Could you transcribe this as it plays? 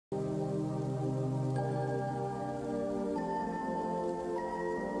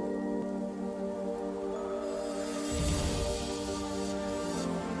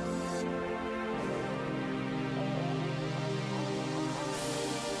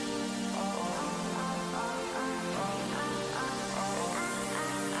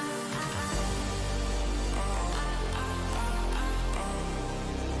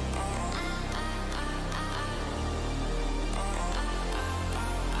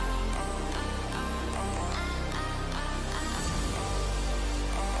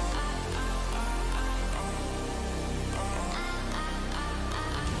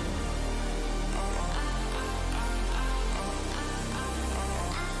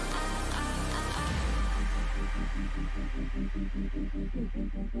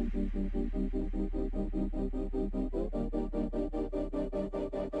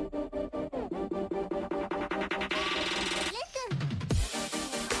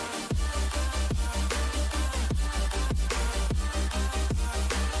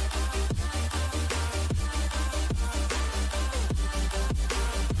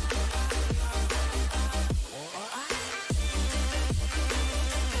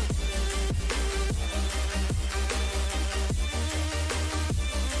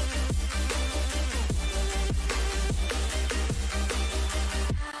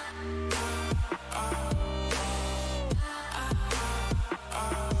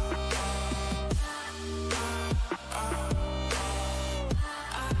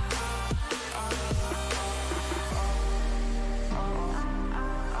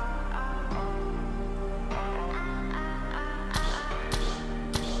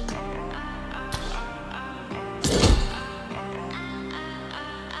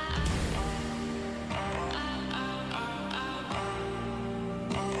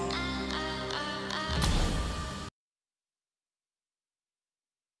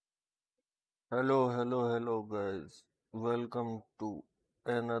Hello, guys. Welcome to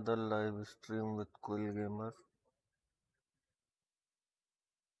another live stream with Quail Gamer.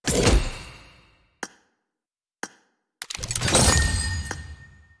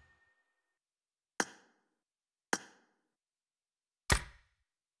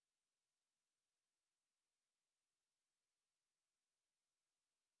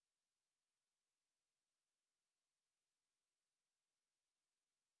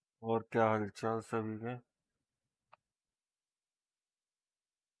 और क्या हालचाल सभी के?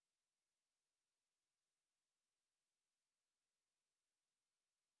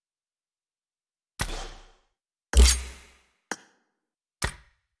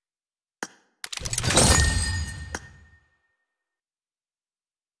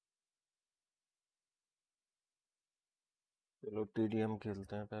 चलो टीडीएम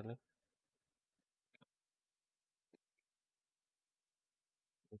खेलते हैं पहले।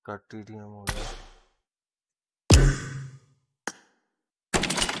 का टीडीएम हो गया।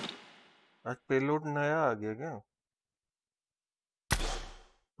 आज पेलोड नया आ गया क्या?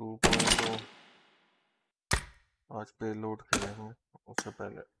 2.0। आज पेलोड खेलेंगे उससे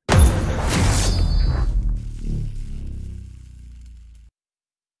पहले।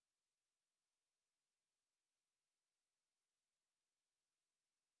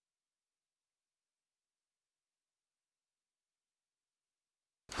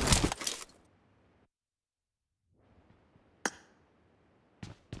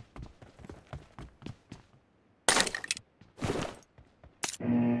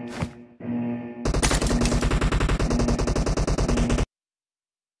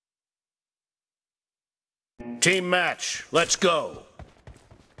 Team match, let's go.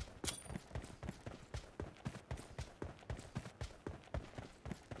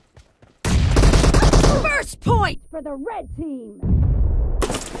 First point for the red team.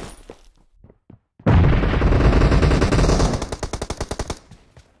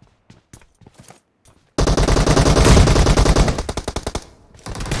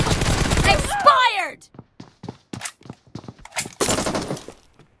 Expired!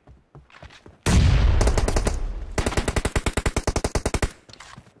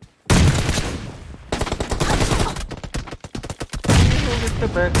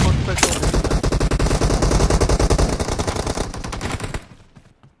 Back foot पे क्यों खेलते हैं?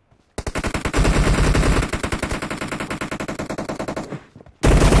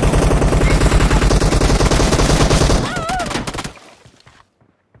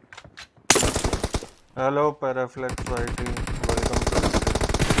 Hello पैराफ्लेक्स whitey, welcome to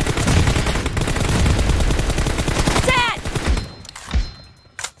Dead!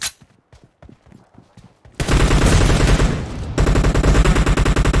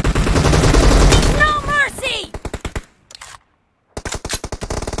 No mercy!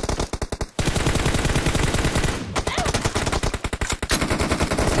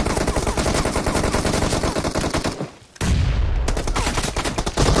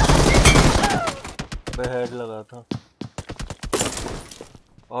 Head लगा था।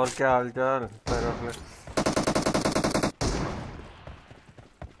 और क्या हालचाल पैराफ्लेक्स?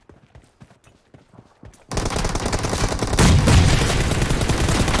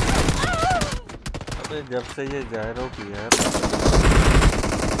 अबे जब से ये जायरो की है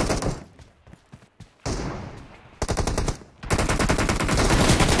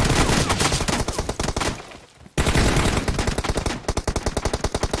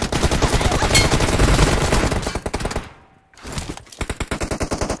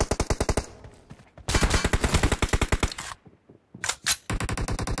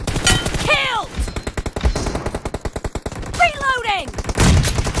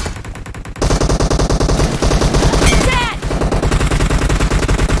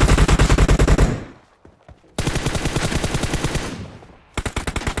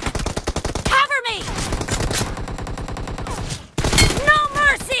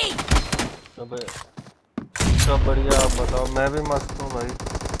मैं भी मस्त हूँ भाई।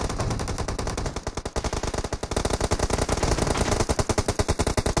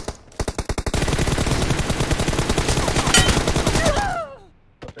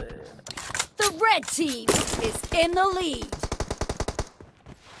 The red team is in the lead.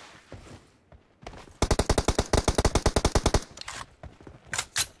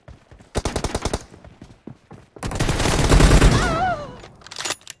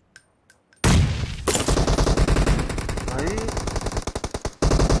 भाई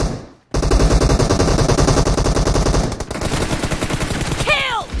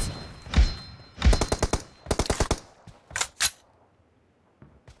Killed!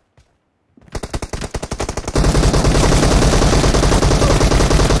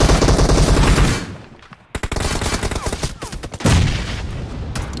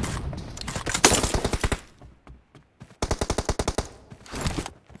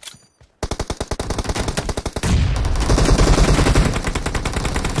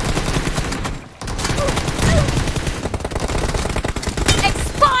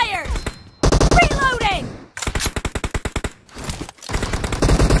 Expired! Reloading!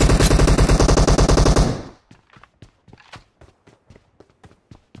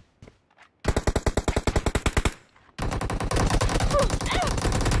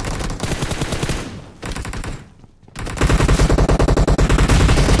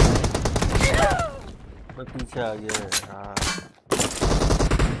 मैं पीछे आ गया है। हाँ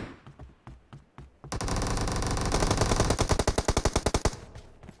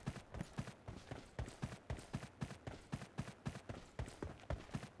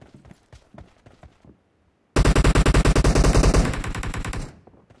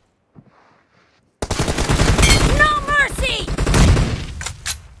No mercy!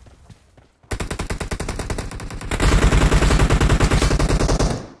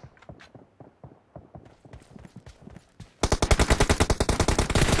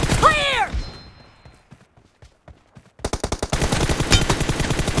 Clear!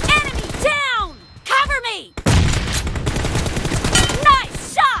 Enemy down! Cover me! Nice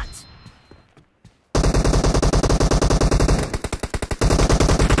shot!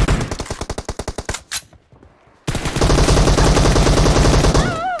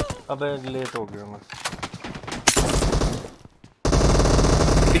 अबे लेट हो गया मैं।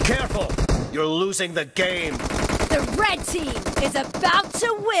 Be careful! You're losing the game. The red team is about to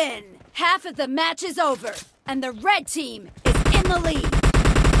win! Half of the match is over, and the red team is in the lead.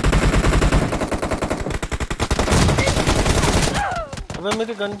 अबे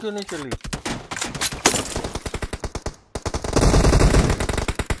मेरी gun क्यों नहीं चली?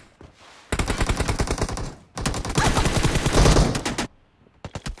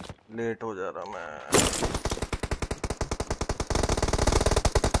 Late हो जा रहा मैं।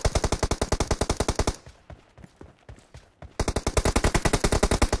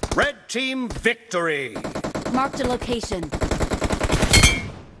 Red team victory. Marked a location.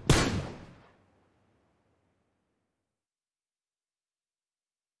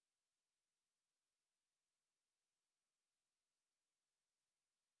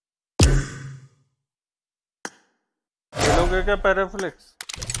 खेलोगे क्या पैराफ्लिक्स?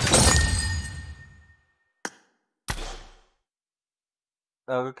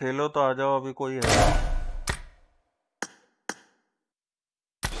 अगर खेलो तो आ जाओ, अभी कोई है।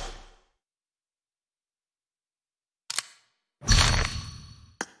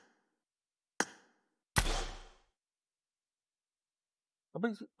 अबे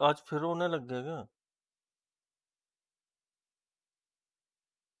आज फिर होने लग गया क्या?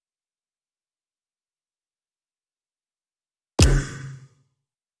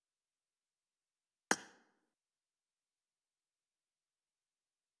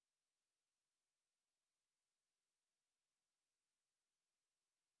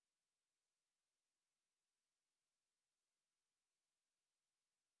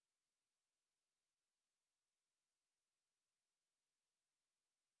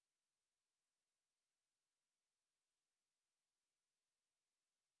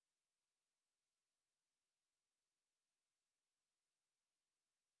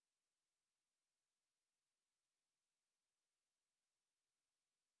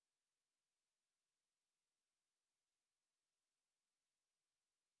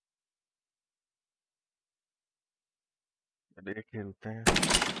 अरे खेलते हैं,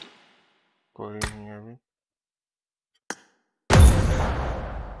 कोई नहीं है अभी।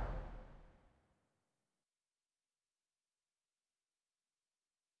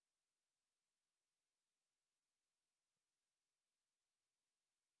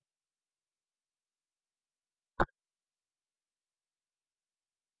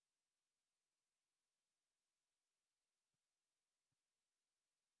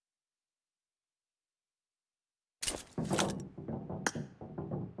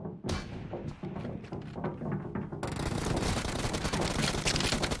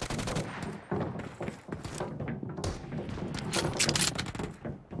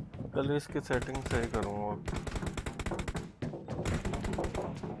 कल इसकी सेटिंग सही करूँगा।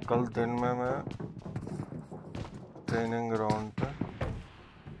 कल दिन में मैं ट्रेनिंग ग्राउंड पे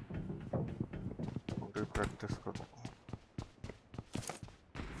पूरी प्रैक्टिस करूँगा।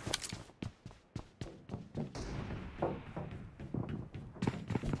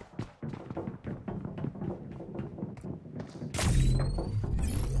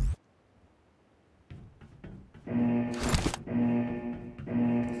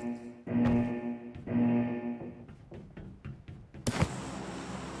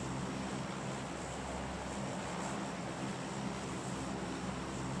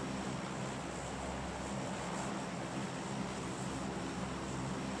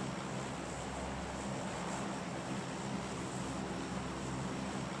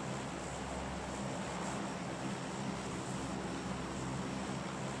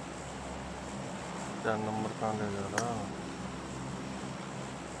 क्या नंबर कहाँ ले जा रहा?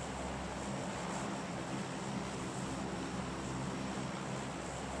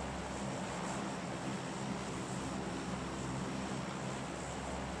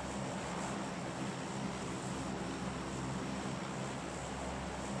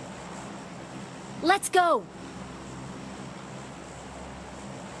 Let's go!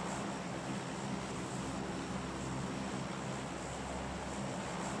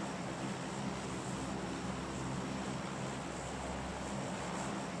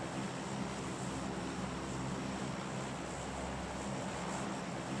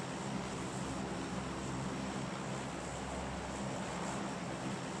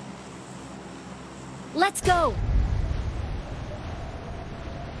 Let's go!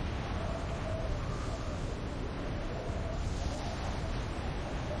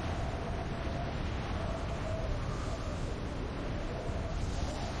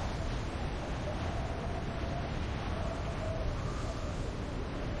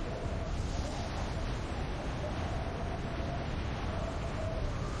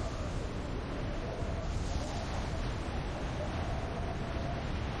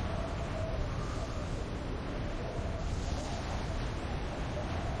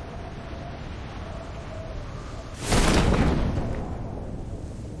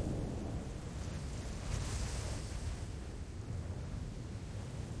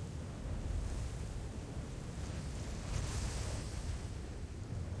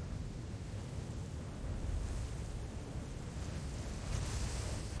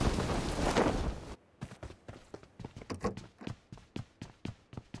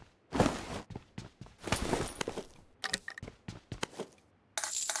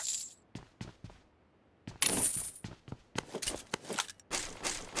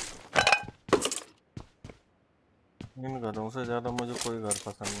 इन घरों से ज़्यादा मुझे कोई घर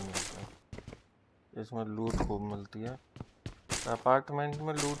पसंद नहीं आता। इसमें लूट खूब मिलती है। अपार्टमेंट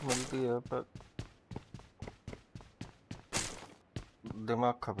में लूट मिलती है पर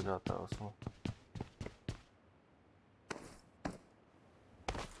दिमाग खप जाता है उसमें।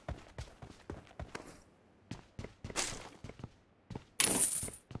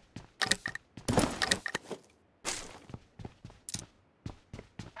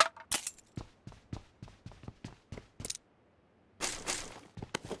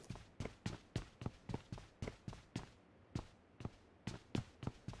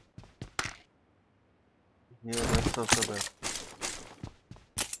 ये बेस्ट सबसे बेस्ट।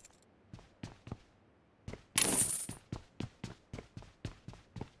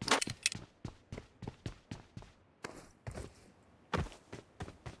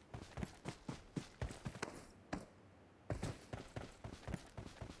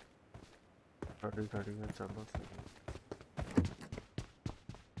 खड़ी खड़ी है, चलो सही है।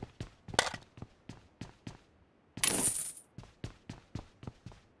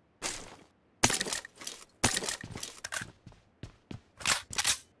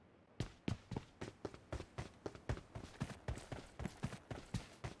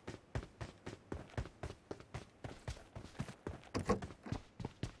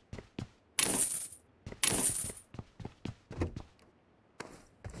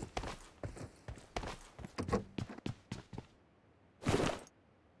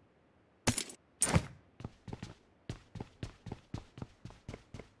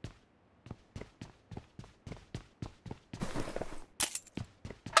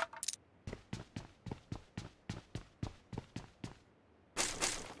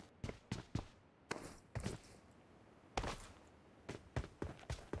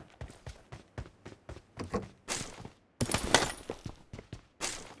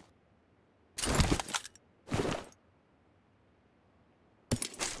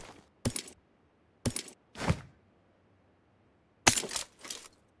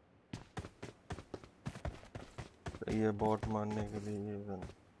 ये बॉट मारने के लिए ये गन।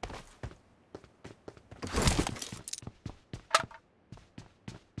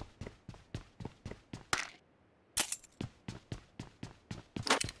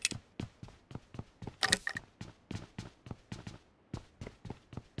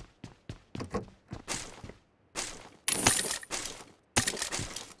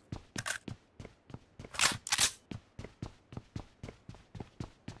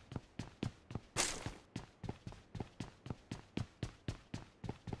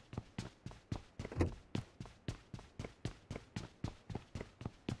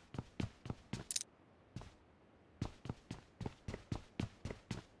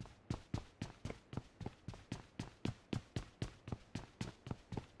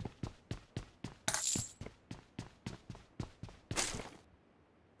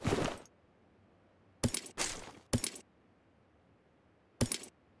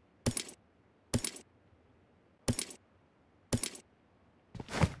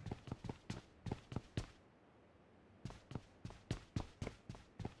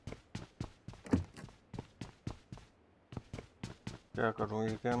 क्या करूँ,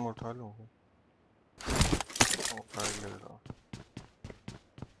 ये कैम उठा लूँ? उठा ही लेगा।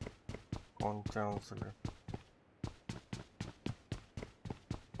 कौन चांस ले?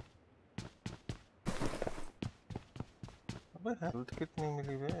 अबे हेल्थ कितनी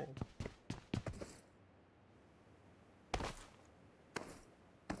मिली बे?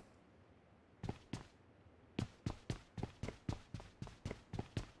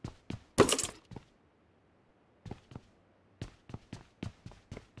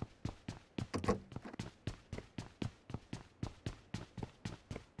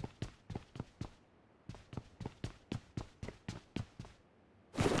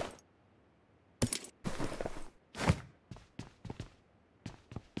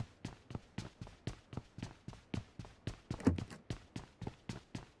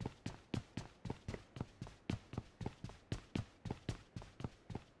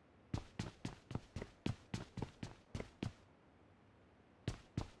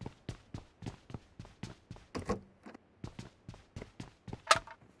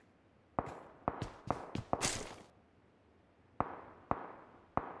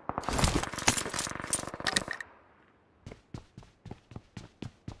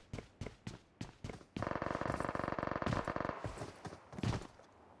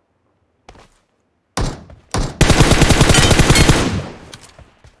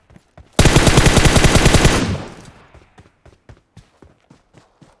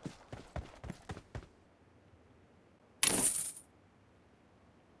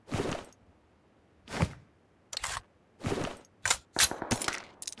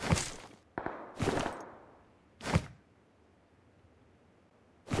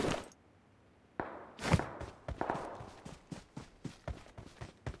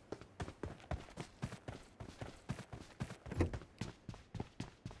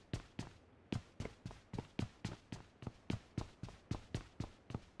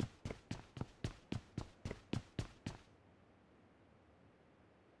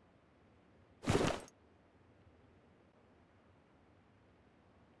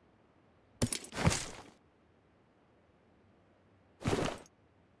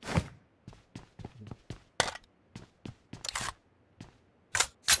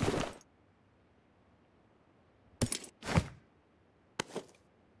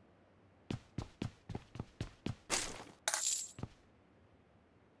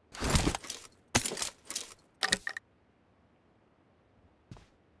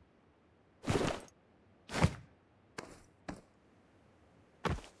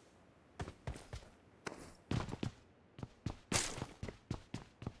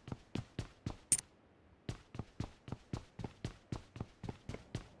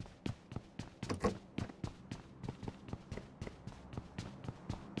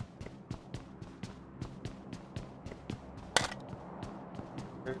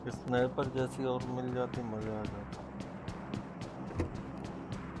 एक स्नाइपर जैसी और मिल जाती मजा आ जाता।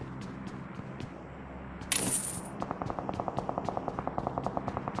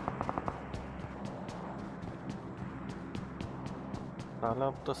 साला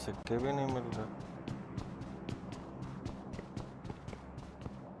अब तो सिक्के भी नहीं मिल रहे।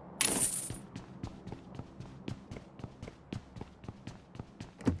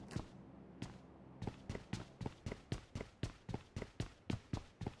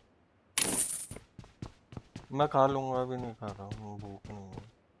 मैं खा लूंगा, अभी नहीं खा रहा हूँ, भूख नहीं है।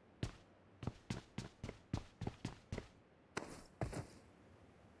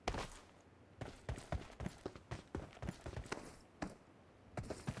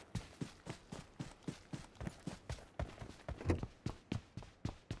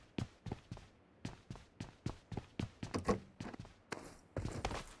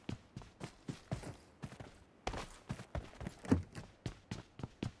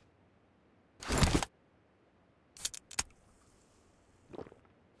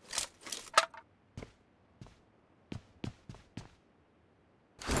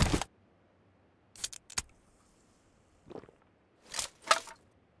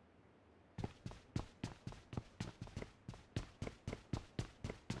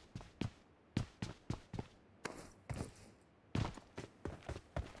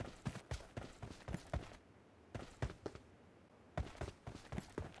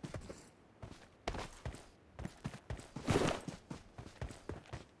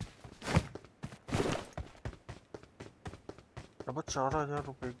 अब 4000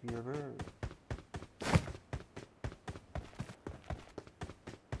 रुपए की है बे।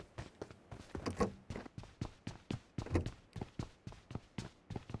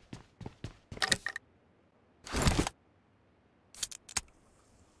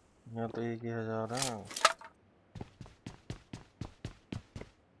 यहाँ तो 1000 है।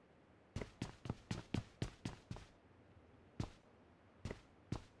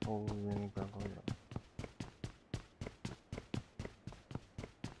 ओ ये नहीं कर रहा यार।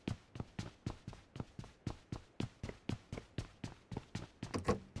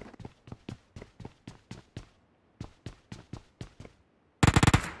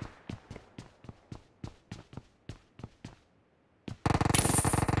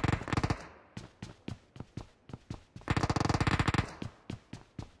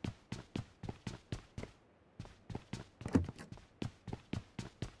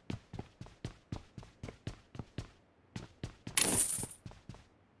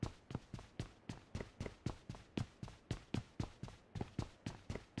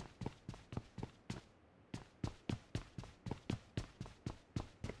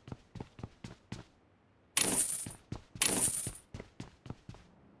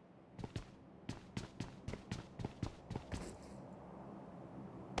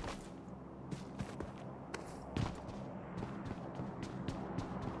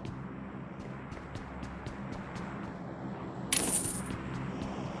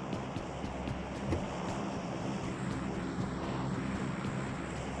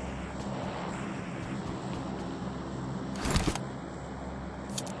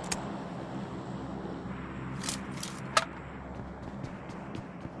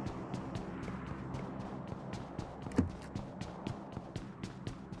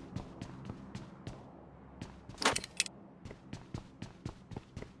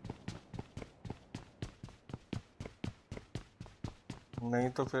 नहीं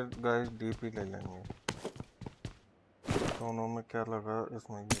तो फिर गाइस डीपी ले लेंगे। दोनों में क्या लगा,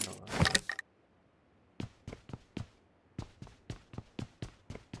 इसमें ये लगा।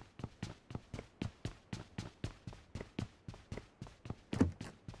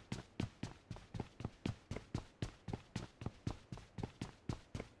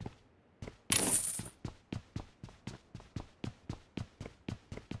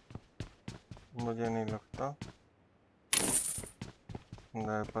 मुझे नहीं लगता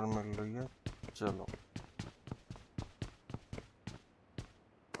गायपर मिल रही है। चलो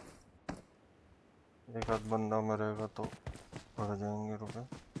एक आध बंदा मरेगा तो बढ़ जाएंगे रुपए।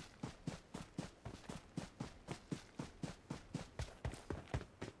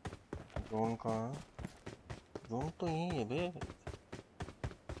 जोन कहाँ है? जोन तो यही है बे।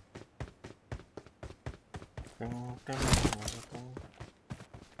 टिंग टिंग टिंग।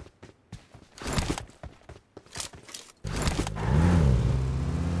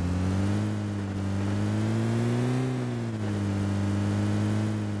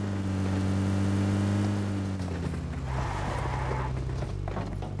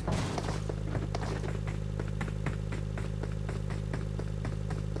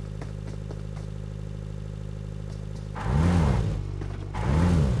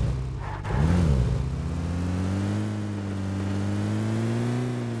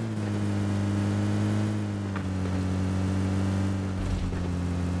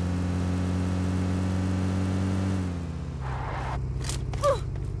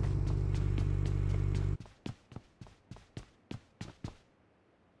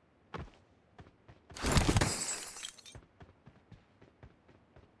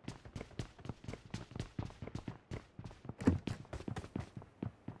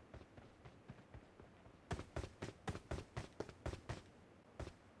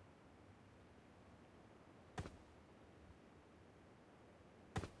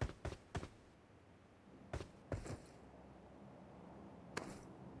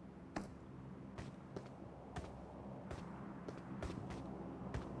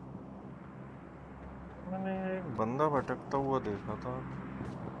 मैंने एक बंदा भटकता हुआ देखा था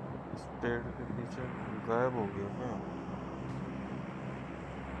इस पेड़ के पीछे। गायब हो गया क्या?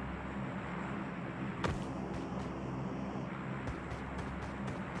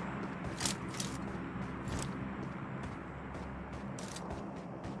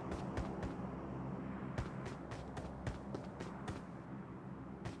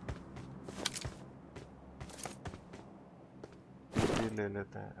 ये ले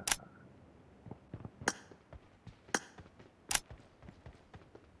लेते हैं।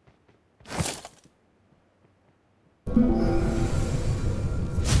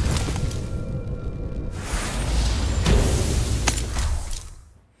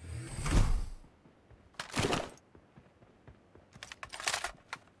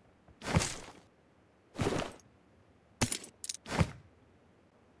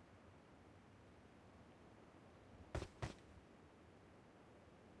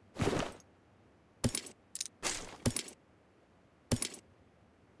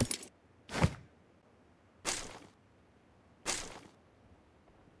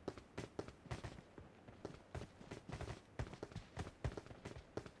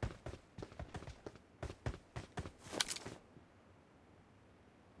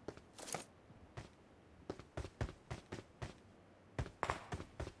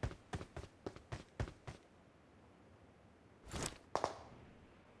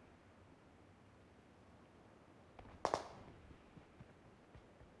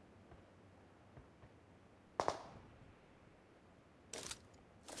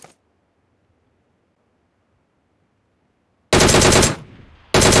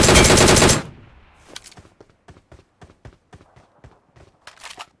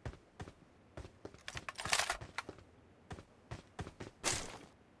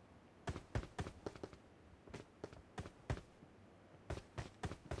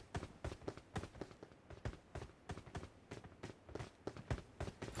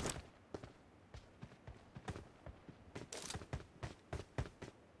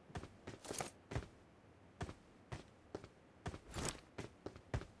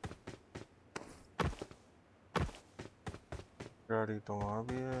 गाड़ी तो वहाँ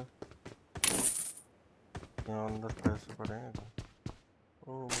भी है, यहाँ अंदर पैसे पड़े हैं क्या?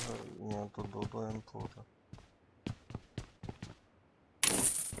 ओ भाई यहाँ तो दो M4 है।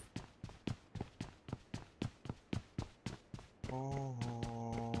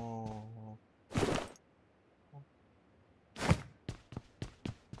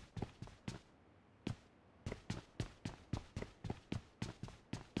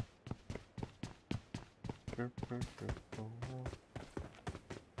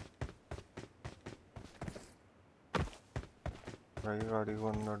 भाई गाड़ी को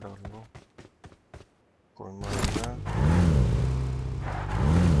अंदर डाल लो, कोई मर जाए।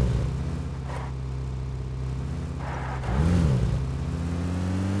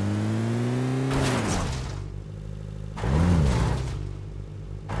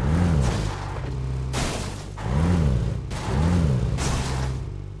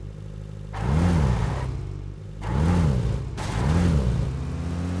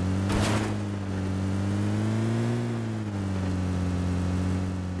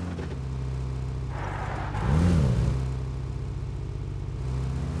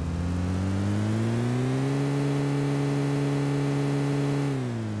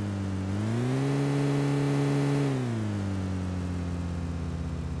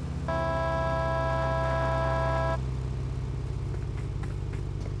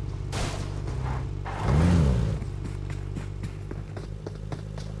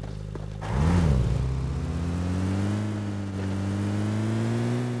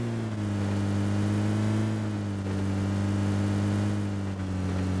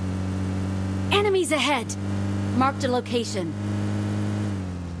 Enemies ahead! Marked a location.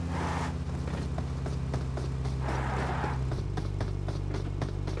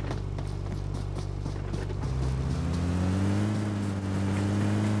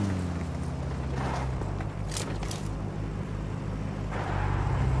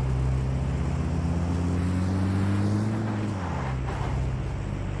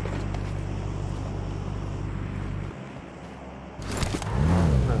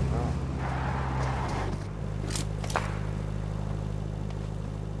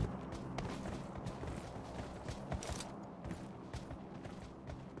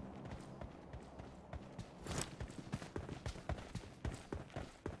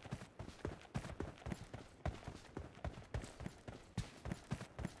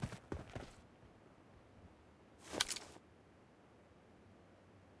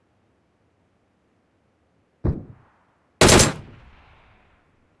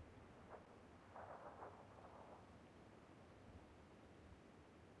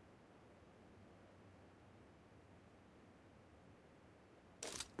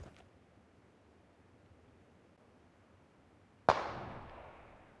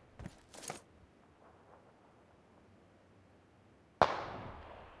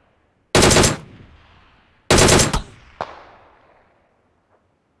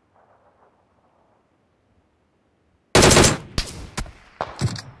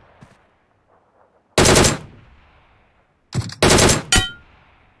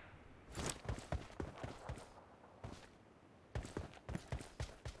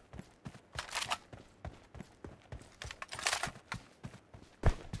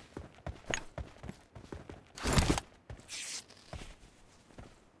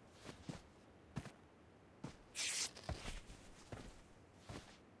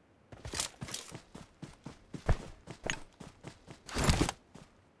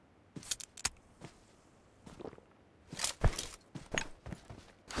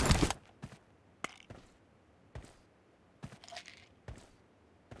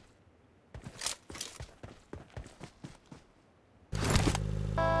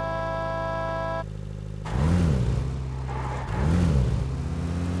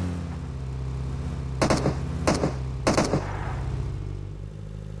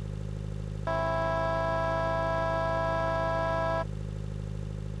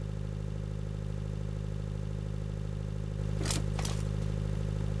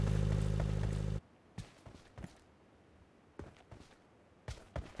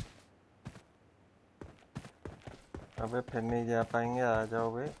 अबे फिर नहीं जा पाएंगे, आ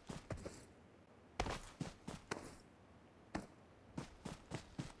जाओ बे।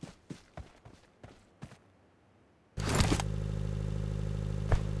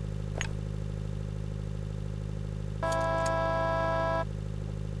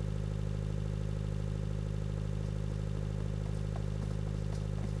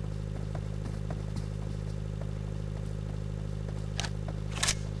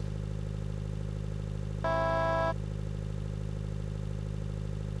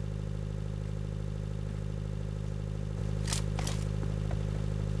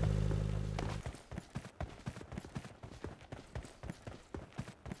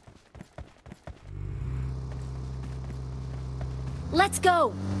 Let's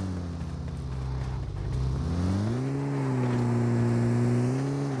go!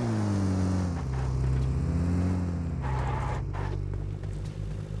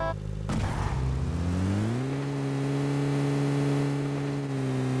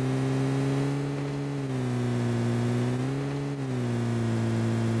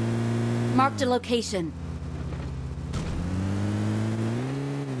 Marked a location.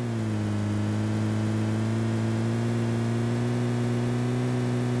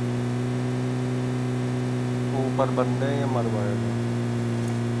 ऊपर बंदे हैं, ये मरवाएगा।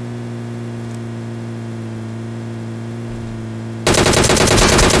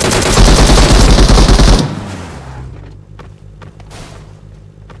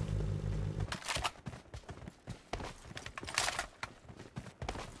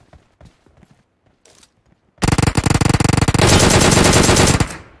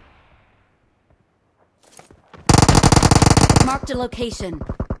 Marked a location.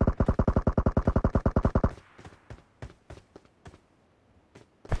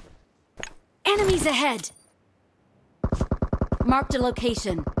 Enemies ahead! Marked a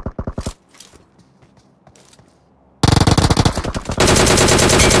location.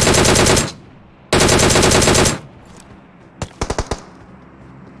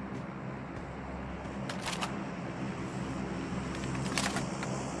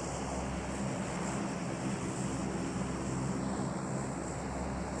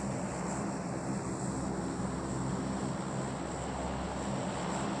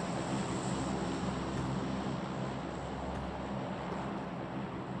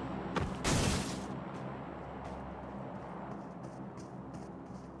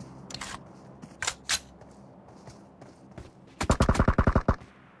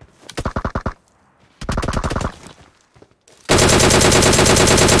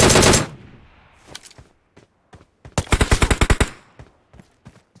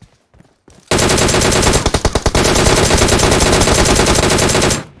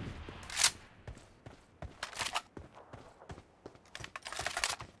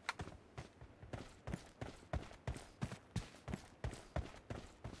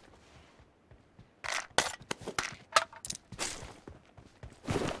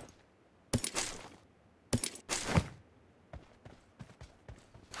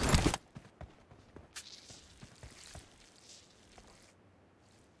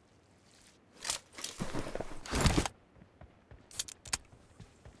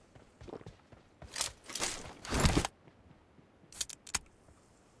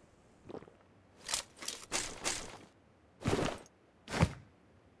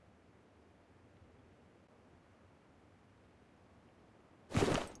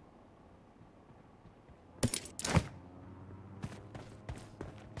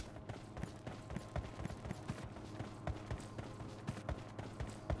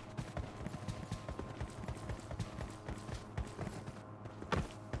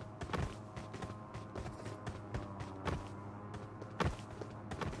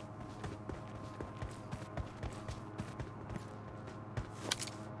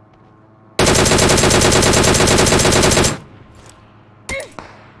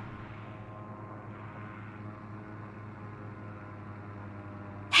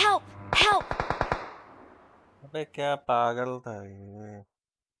 Help! Help! अबे क्या पागल था ये।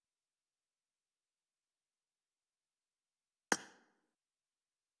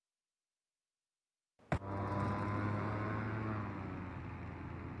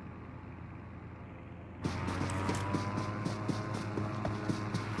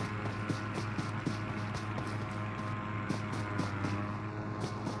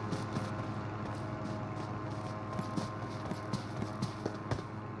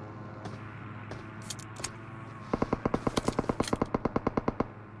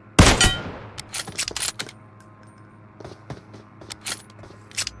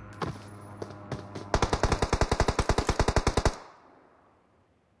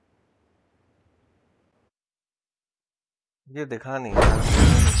 ये दिखा नहीं यार,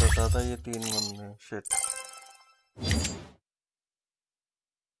 मुझे पता था ये 3 बंदे हैं। शिट।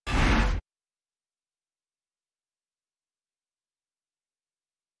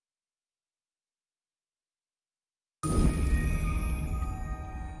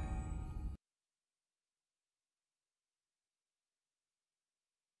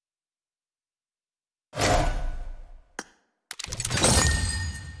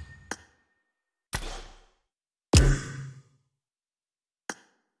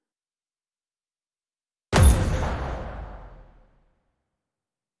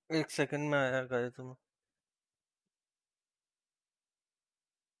 एक सेकंड में आया गए तुम।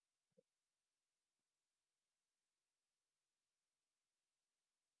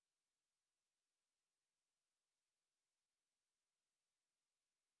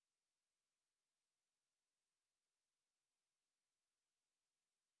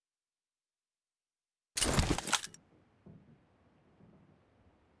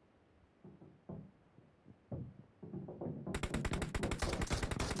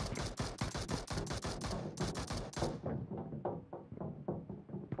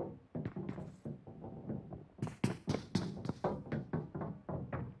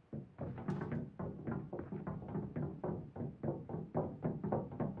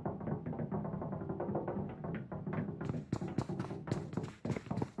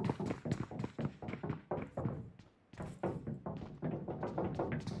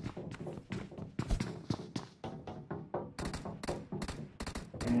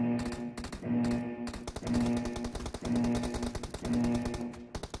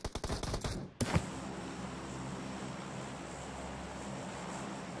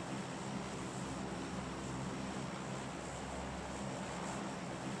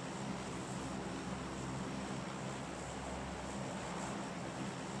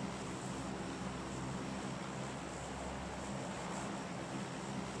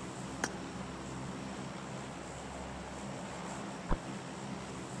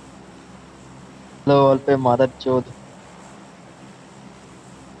 वॉल पे मादर चोद।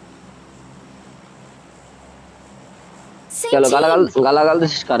 Same चलो team! गाला गाल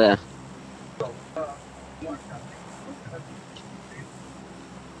दिस कर रहे हैं।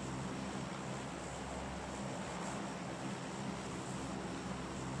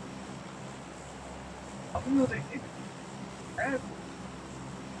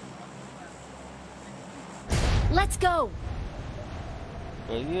 Let's go!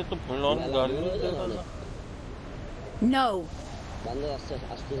 ये तो फुल ऑन गाड़ी दे रहा था। No! बंदे अस्ते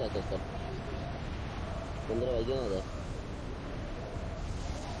जाते हैं सर। बंदर भाई क्यों होता है?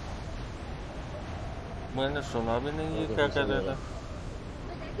 मैंने सुना भी नहीं ये क्या कह रहा था।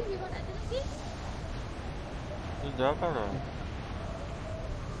 ये जा कर रहा है।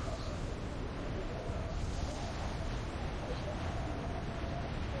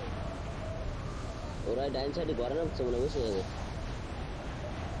 और डाइन साइड घर ना सब लोग से है।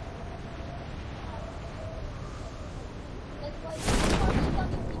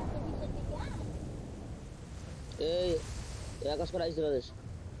 ए आकाश पर आइस देश।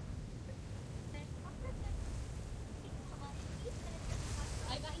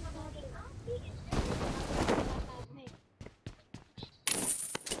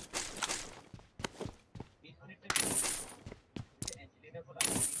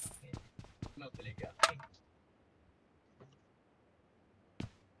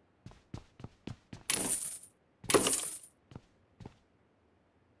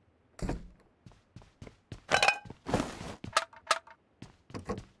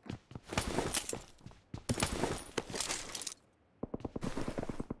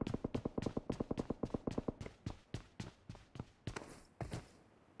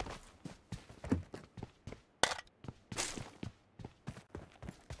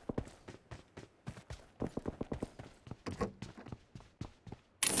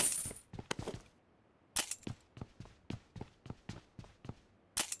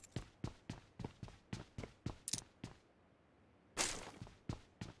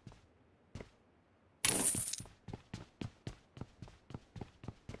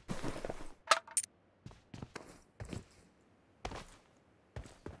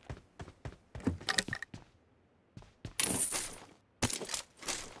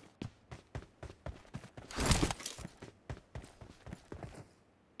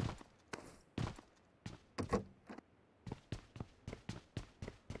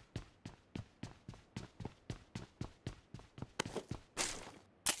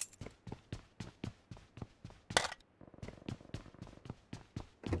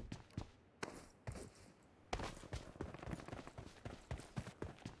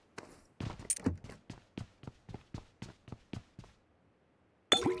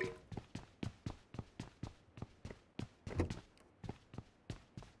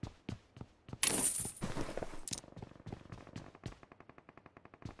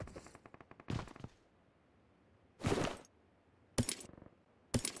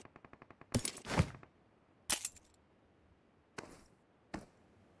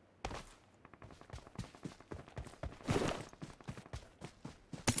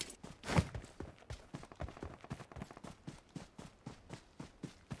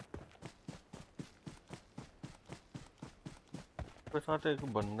 के साथ एक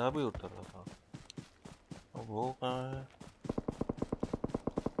बंदा भी उतर रहा था। अब वो कहाँ है?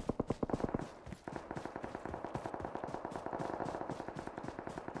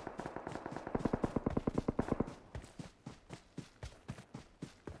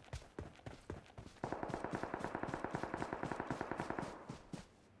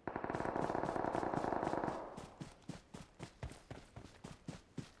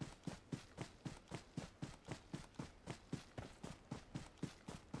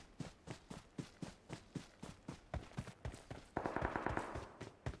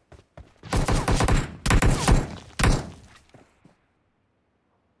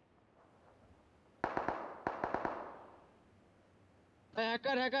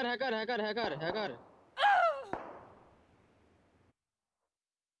 हैकर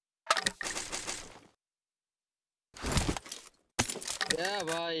क्या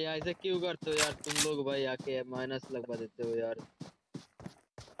भाई ऐसे क्यों करते हो यार तुम लोग भाई आके माइनस लगवा देते हो यार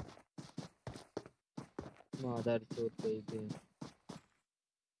मादर चोद कहीं पे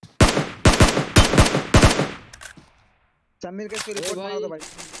समीर के इसको रिपोर्ट मार दो भाई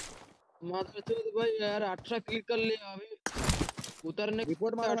मादर चोद भाई यार 18 किल कर लिया अभी उतरने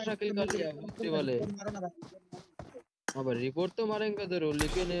रिपोर्ट पे मारो 18 किल कर लिया दूसरे वाले मारो ना भाई हाँ भाई रिपोर्ट तो मारेंगे जरूर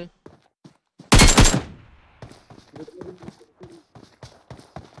लेकिन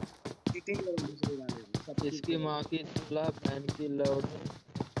इसकी माँ की बहन की लौट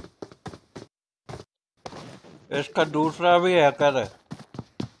इसका दूसरा भी हैकर है।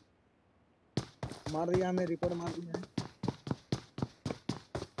 मार दिया हमें, रिपोर्ट मार दिया है।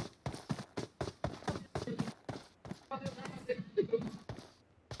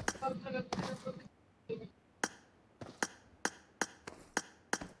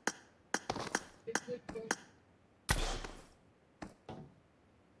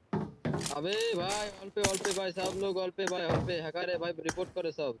 अबे भाई ऑल पे भाई, सब लोग ऑल पे भाई, ऑल पे हैकर है भाई, रिपोर्ट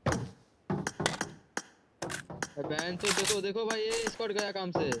करो सब। बहन तो देखो देखो भाई, ये स्क्वाड गया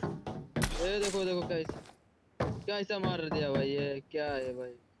काम से। ये देखो देखो क्या ऐसा मार दिया भाई, ये क्या है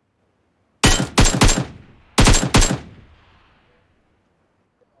भाई।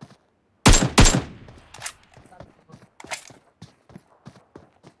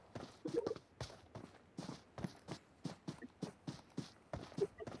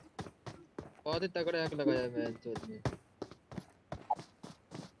 बहुत ही तगड़ा हैक लगाया बहन चोद ने।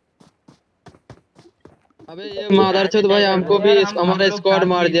 अबे ये मादरचोद भाई, हमको भी हमारा स्क्वाड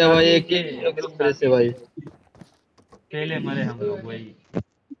मार दिया भाई, एक ही लोग से भाई। पहले मरे हम लोग वही,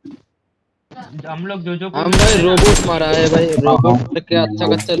 हम लोग जो हम भाई रोबोट मारा है भाई, रोबोट के अच्छा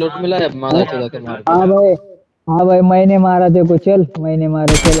कच्चा लूट मिला है, मादरचोद के मार दिया। हाँ भाई, हाँ भाई, मैंने मारा देखो, चल मैंने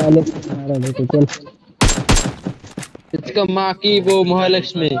मारा, चल अलेक्स मारा देखो, चल। इसका माँ की वो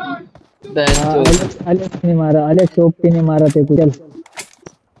महालक्ष्मी हाँ, अलेक्स ने मारा, अलेक्स ओपी ने मारा देखो, चल।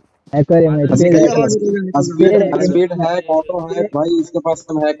 हैकर है मैं, स्पीड है, ऑटो है भाई, इसके पास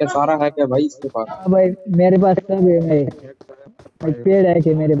सब है, सारा है क्या भाई इसके पास। हाँ भाई, मेरे पास सब है भाई, पेड़ है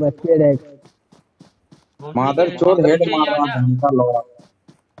कि मेरे पास पेड़ है। मादर चोद हेड मार रहा है का लोड़ा।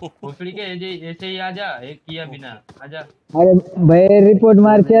 भोसड़ी के ऐसे ही आजा, एक किया बिना आजा। अरे भाई रिपोर्ट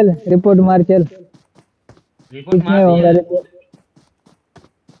मार, चल रिपोर्ट मार, चल। रिपोर्ट मार दिया,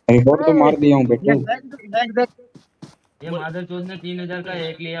 रिपोर्ट तो मार दिया हूँ बेटे। ये मादरचोद ने 3000 का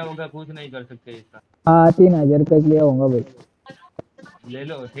एक लिया होगा, कुछ नहीं कर सकते इसका। हाँ 3000 का लिया होगा भाई, ले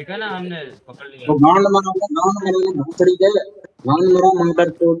लो, ठीक है ना, हमने पकड़ लिया। तो गांड में भोसड़ी के गांड मेरा मादर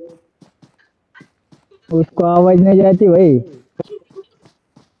चोद। उसको आवाज नहीं जाती भाई।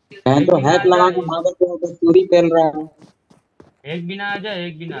 मैं तो हैक लगा के मादर को तो चोरी पेल रहा है। एक बिना आजा,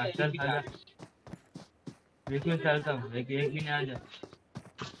 एक बिना चल आजा, देखिए चलता हूँ, एक बिना आजा।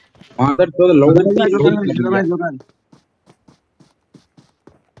 मादर चोद लोगों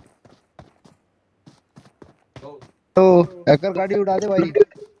तो हैकर गाड़ी उड़ा दे भाई।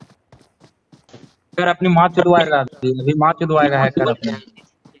 हैकर अपनी माँ चुदवाएगा, अभी माँ चुदवाएगा हैकर अपने।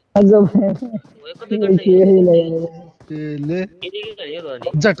 ले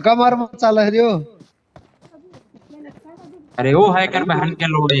झटका मार मत चाला रे। अरे वो हैकर बहन के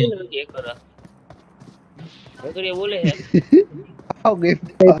लोड़े आओगे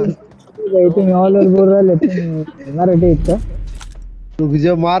तुम ऑल ओवर बोल रहे तुम मारा ठीक था। रुक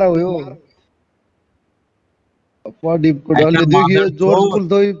जा, मारा हो बॉडी को डाल दे। देखिए जोर फुल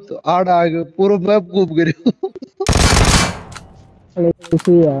तो आड़ आ गए, पूरा मैप घूम गए।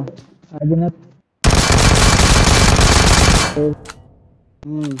 खुशिया आज ना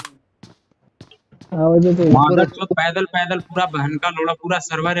आवाज तो मादर चोद पैदल पैदल पूरा बहन का लोड़ा, पूरा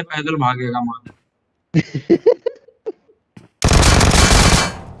सर्वर है पैदल भागेगा मादर।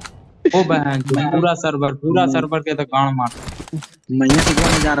 ओ बहन पूरा सर्वर के तो गांड मार। मैया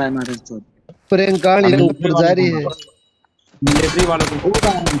टिकवाने जा रहा है मादर चोद। प्रैंक गाड़ी ऊपर जा रही है मिलिट्री वालों को।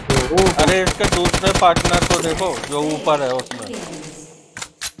 अरे इसके दूसरे पार्टनर को देखो जो ऊपर है, उसमें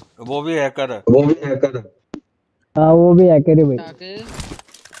वो भी हैकर है। हाँ वो भी हैकर है भाई।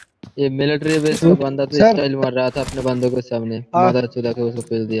 ये मिलिट्री बेस का बंदा तो स्टाइल मार रहा था अपने बंदों के सामने, मादर चोद के उसको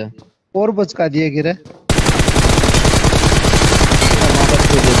पेल दिया और बचका दिए गिरे। मादर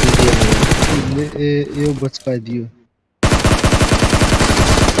चोद दे दिया ये बचका दियो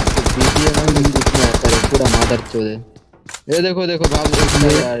पूरा मादर चोद है। ये देखो देखो भाग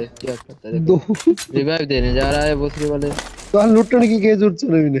यार, क्या करता है देखो, रिवाइव देने जा रहा है भोसड़ी वाले। तो लुटने की क्या जरूरत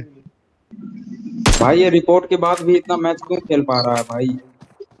है इन्हें भाई। ये रिपोर्ट के बाद भी इतना मैच क्यों खेल पा रहा है भाई।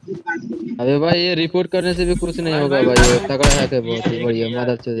 अबे भाई ये रिपोर्ट करने से भी कुछ नहीं होगा भाई, ये तगड़ा हैक है, बहुत ही बढ़िया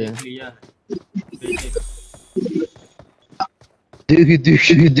मादर चोद है।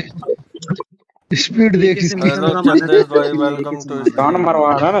 देखिए स्पीड देख इसकी। गांड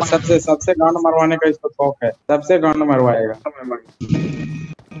मरवा रहा है ना, सबसे गांड मरवाने का इसको शौक है, सबसे गांड मरवाएगा।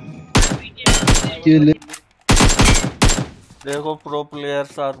 देखो pro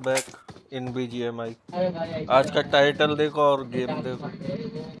players are back in BGMI। आज का टाइटल देखो और गेम देखो।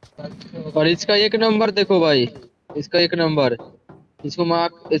 और इसका एक नंबर देखो भाई, इसका एक नंबर, इसको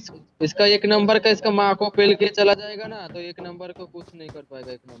इसका एक नंबर का इसका माँ को पेल के चला जाएगा ना, तो एक नंबर को कुछ नहीं कर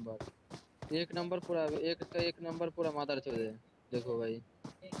पाएगा। एक नंबर पूरा, एक नंबर पूरा मादर चोद है। देखो भाई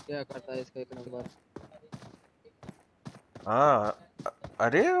क्या करता है इसका एक नंबर। हाँ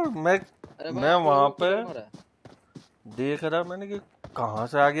अरे मैं अरे भाई मैं आपने वहां वो पे किधर मारा? देख रहा मैंने कि कहाँ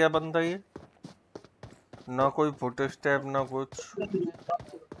से आ गया बंदा ये, ना कोई फुट स्टेप ना कुछ।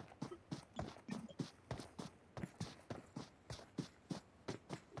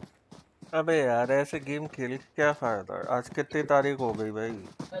 अबे यार ऐसे गेम खेल के क्या फायदा, आज कितनी तारीख हो गई भाई?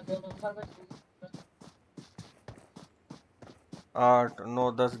 8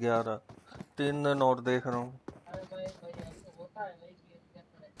 9 10 11, 3 दिन और देख रहा हूँ।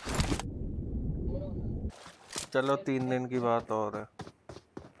 चलो 3 दिन की बात और है।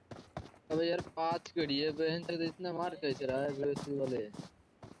 अबे यार 5 घड़ी है बहन तक इतना मार कैसे रहा है बेवसी वाले।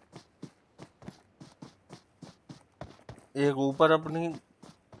 एक ऊपर अपनी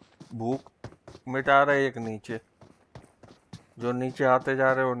भूख मिटा रहा है, एक नीचे, जो नीचे आते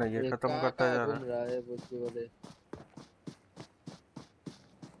जा रहे हो उन्हें ये ये खत्म कहाँ करता कहाँ जा रहा घूम रहा है बेवसी वाले। है।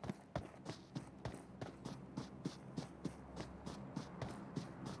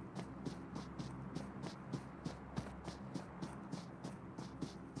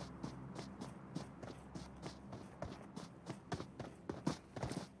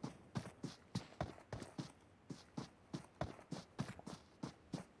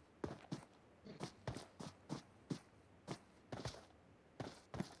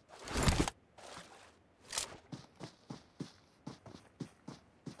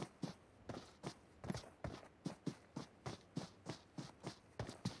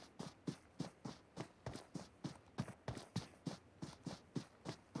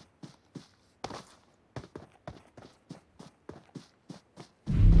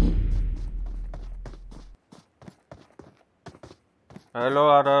 Hello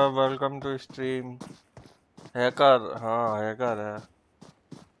Aarav, welcome to stream. Hacker, हाँ हैकर है,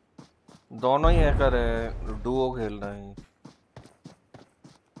 दोनों ही हैकर है, डुओ खेल रहे हैं।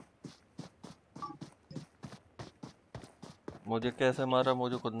 मुझे कैसे मारा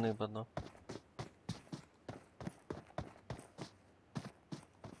मुझे खुद नहीं पता,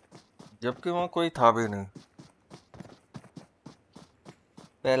 जबकि वहाँ कोई था भी नहीं।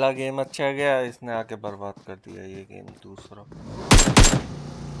 पहला गेम अच्छा गया, इसने आके बर्बाद कर दिया ये गेम दूसरा।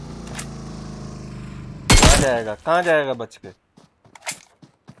 कहाँ जाएगा, कहाँ जाएगा बच के?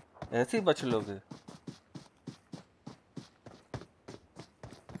 ऐसे ही बच लोगे?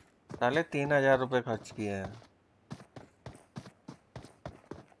 साले 3,000 रुपये खर्च किए हैं।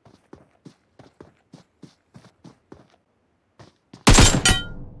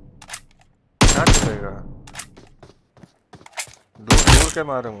 क्या चलेगा, दूर दूर के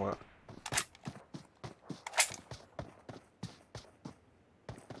मारूंगा।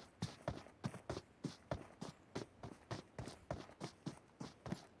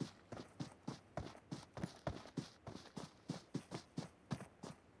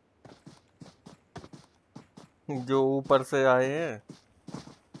 जो ऊपर से आए हैं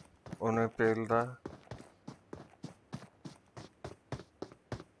उन्हें पेल रहा है।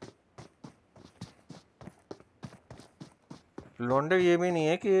 लौंडे ये भी नहीं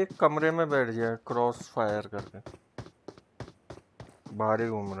है कि एक कमरे में बैठ जाए क्रॉस फायर करके, बाहर ही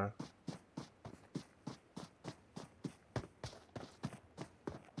घूम रहा है।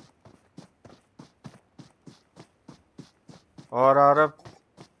 और आरब,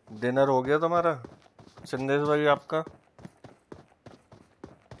 डिनर हो गया तुम्हारा? संदेश भाई आपका?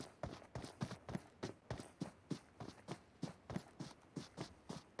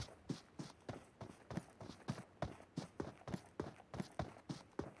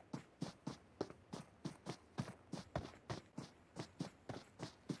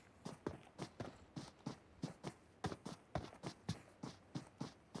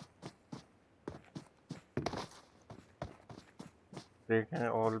 देखें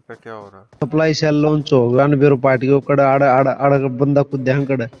ऑल पे क्या हो रहा सप्लाई सेल लॉन्च हो गया बेरो पार्टी को कड़ा आड़ आड़ आड़ बंदा को ध्यान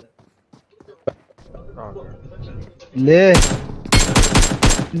कड़ा है। आ गया। ले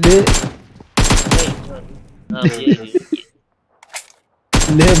ले अब टेक दिस।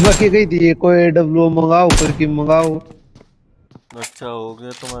 ये ले मके गई थी कोई डब्ल्यू मंगाओ करके मंगाओ। अच्छा हो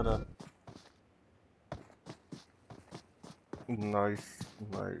गया तुम्हारा, नाइस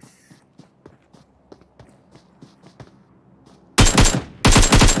नाइस।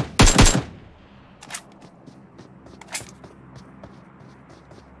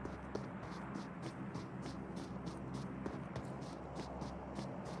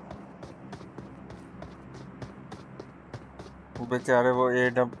 बेचारे वो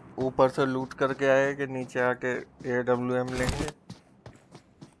ऊपर से लूट करके आए कि नीचे आके AWM लेंगे।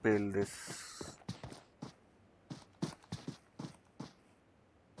 पेल दिस।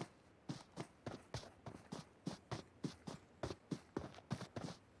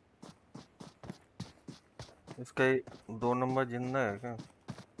 इसके इसका 2 नंबर जिंदा है क्या?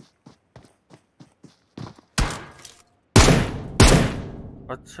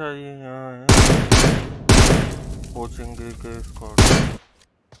 अच्छा ये यहाँ है कोचिंग के स्क्वाड।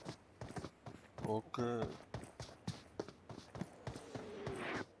 ओके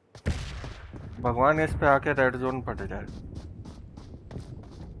भगवान इस पे आके रेड जोन फट जाए।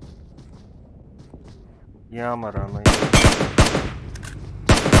 यहाँ मरा मैं।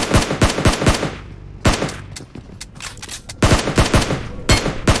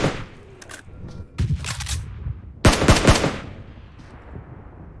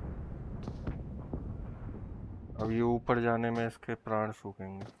 अब ये ऊपर जाने में इसके प्राण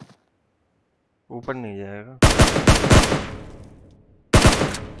सूखेंगे। ऊपर नहीं जाएगा।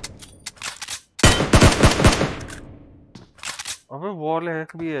 अबे वॉल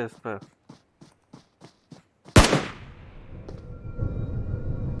हैक भी है इस पर।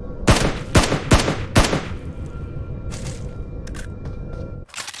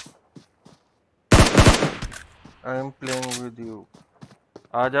 I am playing with you.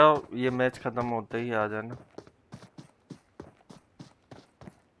 आ जाओ ये मैच खत्म होते ही आ जाना।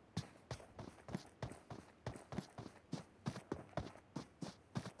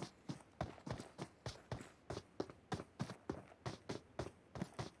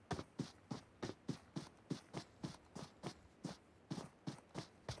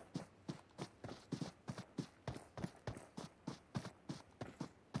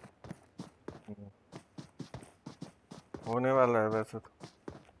 होने वाला है वैसे तो।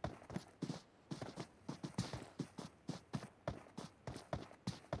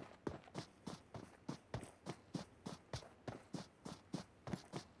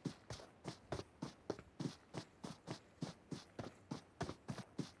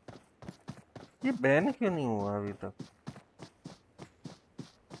 ये बैन क्यों नहीं हुआ अभी तक?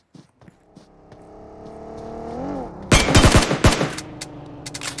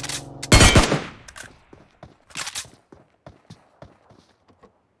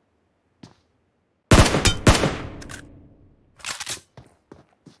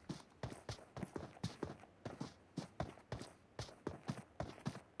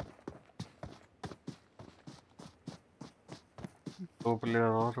 दो प्लेयर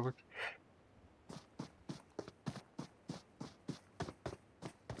और बचे।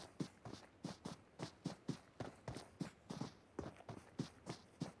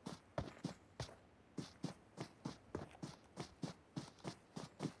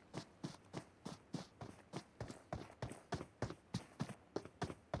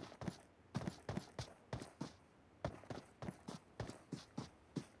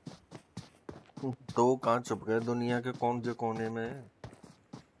 दो कहाँ छुप गए दुनिया के कौन से कोने में?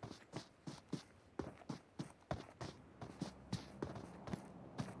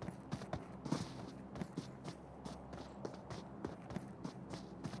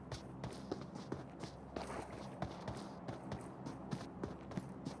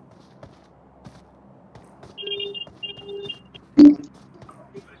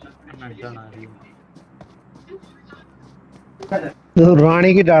 तो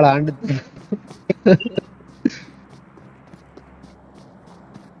रानी की डाला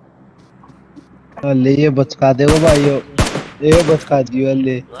अल्ले ये बचका दे वो भाइयों, ये बचका दियो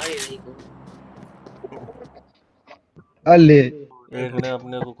अल्ले अल्ले। एक ने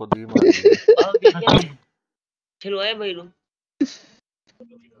अपने को खुद ही मार लिया। चलो आए भाई लो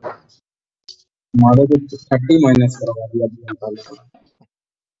हमारे को 30 माइनस करवा दिया।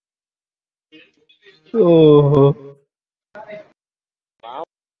 ओहो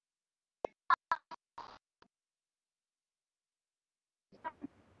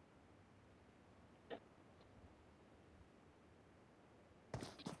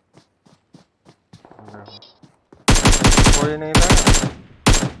कोई नहीं ना।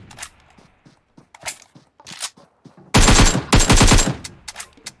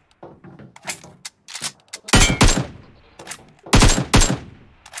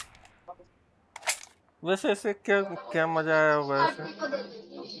 वैसे ऐसे क्या क्या मजा आया होगा ऐसे?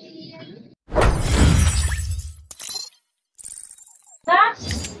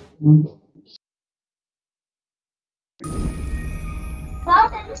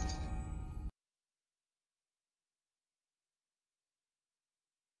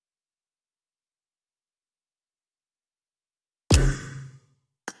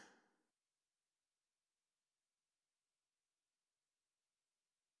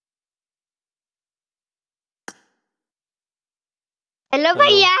 हेलो हेलो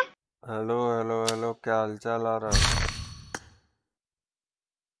भैया। हेलो हेलो हेलो क्या हालचाल आ रहा है?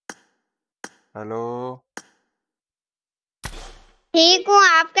 हेलो ठीक हूँ,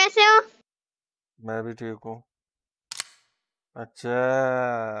 आप कैसे हो? मैं भी ठीक हूँ। अच्छा,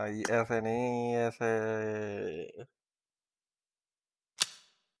 ऐसे नहीं, ऐसे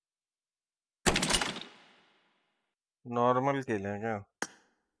नॉर्मल खेलें क्या?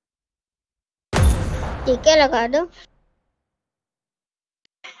 ठीक है, लगा दो।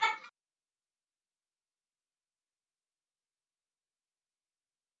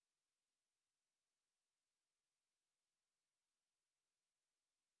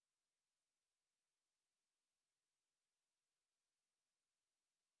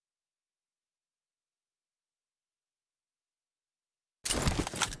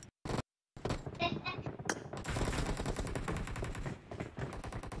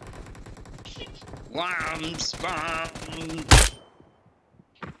 Wham, spam.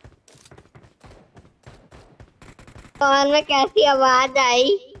 कॉल में कैसी आवाज आई?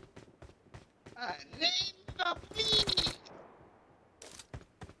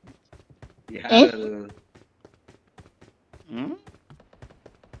 यार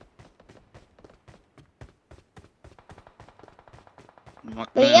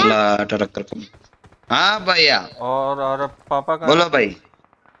भैया मकनला टरक्कर कम। हाँ भैया और पापा कहाँ बोलो है? भाई।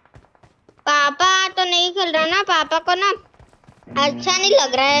 पापा तो नहीं खेल रहा ना, पापा को ना अच्छा नहीं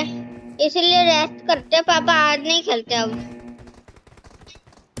लग रहा है, इसलिए रेस्ट करते हैं। पापा आज नहीं खेलते अब।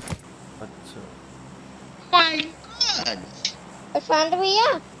 अच्छा। प्रशांत भैया,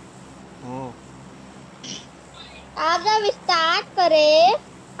 हम्म। आप जब स्टार्ट करे,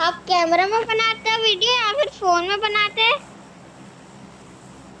 आप कैमरा में बनाते हैं वीडियो या फिर फोन में बनाते हैं?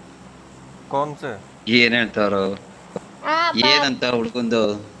 कौन से? ಏನಂತಾರೋ आप ಏನಂತ ಹುಡ್ಕೊಂಡು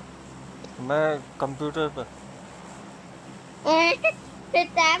मैं कंप्यूटर पर। फिर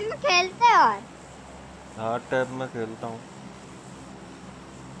टैब में खेलते हैं। और हाँ, टैब में खेलता हूँ।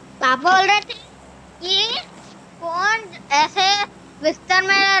 पापा बोल रहे थे कि फोन ऐसे बिस्तर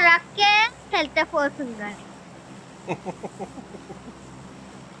में रख के खेलते 4 फिंगर।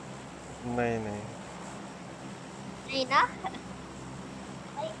 नहीं नहीं नहीं ना,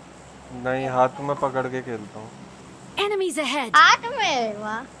 नहीं, हाथ में पकड़ के खेलता हूँ। Enemies ahead! हाथ में।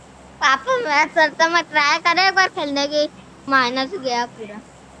 वाह पापा, मैं सोचता मैं ट्राई करे एक बार खेलने की, माइनस गया पूरा।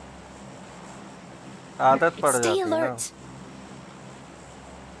 आदत पड़ Stay जाती है ना। alert!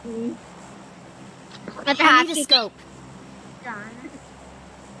 मैं तो I हाथ need a की scope.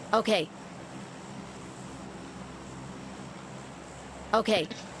 Okay. Okay.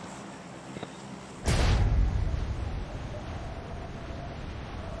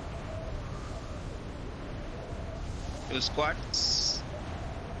 स्क्वाड्स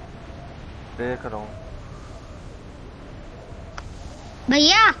देख रहा हूँ।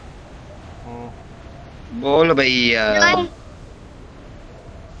 भैया बोल भैया।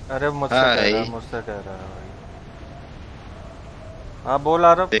 अरे मुझसे कह रहा है, मुझसे कह रहा है भाई। हाँ बोल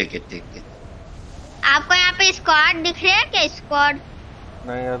आरब। ठीक है। आपको यहाँ पे स्क्वाड दिख रही है क्या? स्क्वाड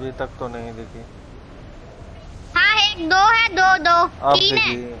नहीं, अभी तक तो नहीं दिखी। हाँ है, 2 है, 2 अब 3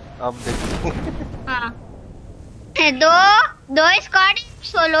 है। दिखी, अब दिखी। हाँ 2 स्क्वाड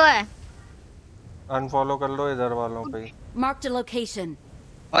सोलो है। अनफॉलो कर लो इधर वालों पे। Marked a location.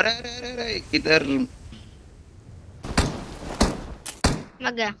 अरे किधर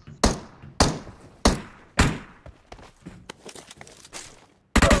लग गया।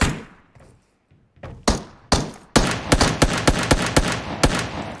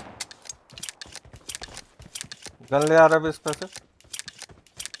 गन ले आरब इस पे से।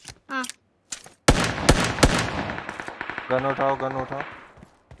 हाँ गन उठाओ, गन उठाओ।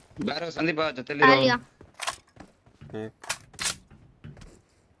 बारो संदीप जೊತೆಲಿ ಇರೋ। ठीक।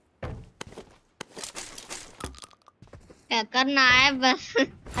 हैकर ना है बस।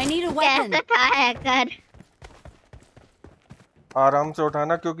 I need a weapon. कैसे था हैकर? आराम से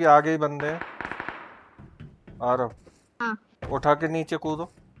उठाना क्योंकि आगे ही बंदे हैं। आरब हाँ उठा के नीचे कूदो।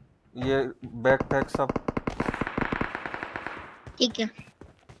 ये बैकपैक सब। ठीक है।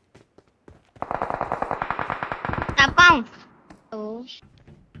 तपाऊं तो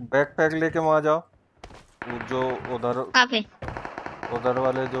बैकपैक लेके वहां जाओ। वो जो काफी उधर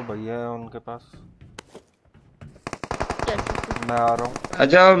वाले जो भैया हैं उनके पास। मैं आ रहा हूँ। आ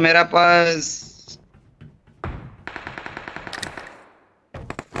जाओ मेरा पास।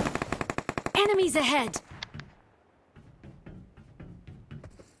 Enemies ahead!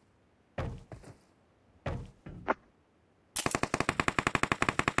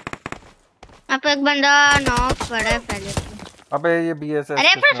 अब एक बंदा नॉक पड़ा है पहले से। अबे ये बीएसएस अरे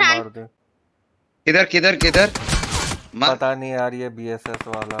किसने प्रशांत, मार दे? किधर पता नहीं यार, ये बीएसएस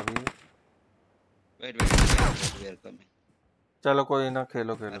वाला भी। वेट चलो कोई ना,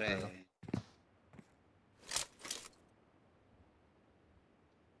 खेलो।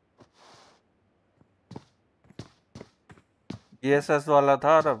 ESS वाला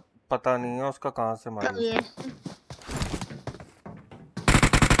था और अब पता नहीं है उसका कहाँ से मारी ये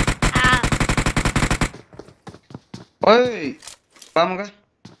ओए बा मगा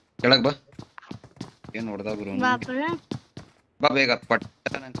ಕೆಳಗೆ ಬಾ ಏನು ನೋಡ್ದ ಗುರು बाप रे बा ಬೇಗ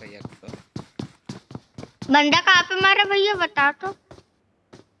ಪಟ್ಟನ ಕೈ ಹಾಕ್ತು बंदा कहाँ पे मारा भैया बता तो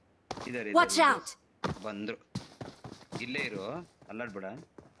इधर Watch out! ಬಂದ್ರು ಇಲ್ಲೇ ಇರು ಅಲ್ಲಾಡ್ಬೇಡ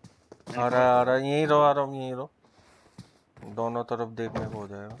आ रहा यहीं रहो आ रहा हूँ यहीं रहो दोनों तरफ देखने को हो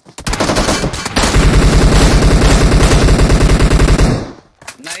जाएगा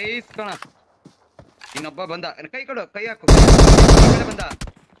ನೈಸ್ ಕಣ ಇನ್ನೊಬ್ಬ ಬಂದ ಕೈ ಕೊಡು ಕೈ ಹಾಕು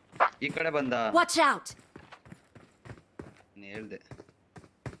ಈ ಕಡೆ ಬಂದ Watch out! ಹೇಳ್ದೆ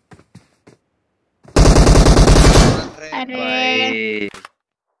अरे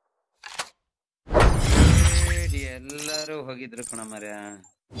ಎಲ್ಲರೂ ಹೋಗಿದ್ರು ಕಣ ಮರ್ಯ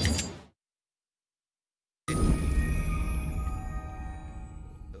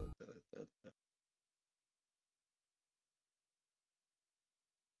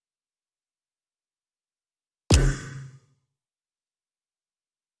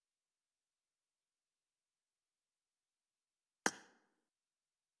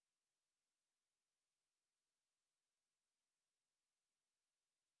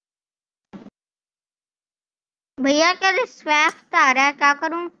भैया क्या रिस्पेक्ट आ रहा है क्या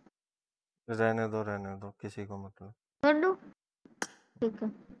करूं रहने दो किसी को मतलब कर दूं ठीक है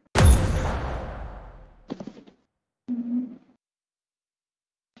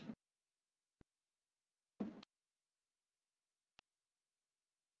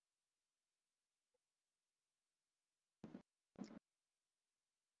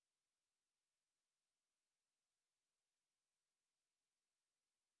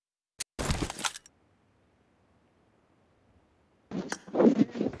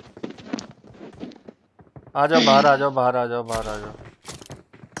आ जाओ बाहर आ जाओ बाहर आ जाओ बाहर आ जाओ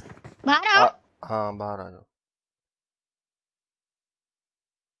बाहर आओ हाँ बाहर आ जाओ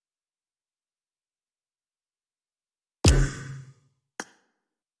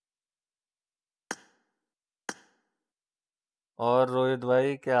और रोहित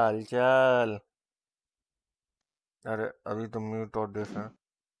भाई क्या हालचाल अरे अभी तो म्यूट और डिफ है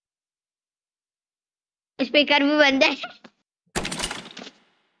स्पीकर भी बंद है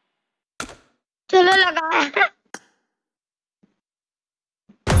चलो लगा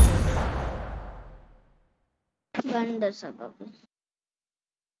बंद है सब अभी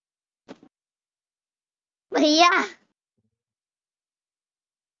भैया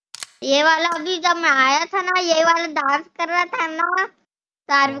ये वाला अभी जब मैं आया था ना ये वाला डांस कर रहा था ना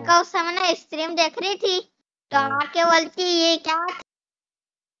सार्विका उस समय ना स्ट्रीम देख रही थी तो आके बोलती ये क्या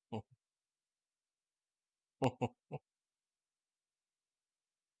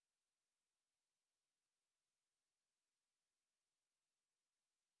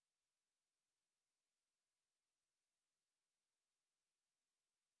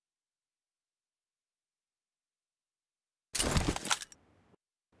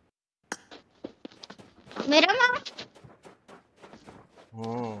मेरा माँ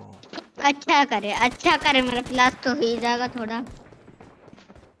अच्छा करे मेरा क्लास तो हो ही जाएगा थोड़ा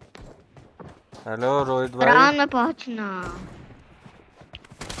हेलो रोहित भाई राउंड में पहुंचना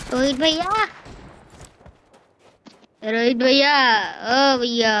रोहित भैया ओ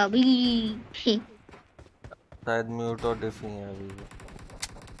भैया भी शायद म्यूट और डिफ ही है अभी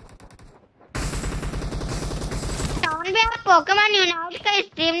टाउन में आप पोकेमॉन यूनाइट का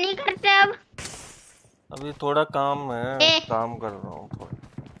स्ट्रीम नहीं करते अब अभी थोड़ा काम है काम कर रहा हूँ थोड़ा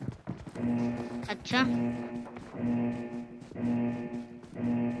अच्छा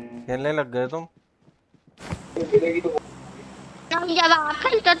खेलने लग गए तुम जब आप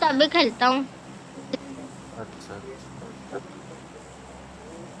खेलते हो तभी खेलता हूँ अच्छा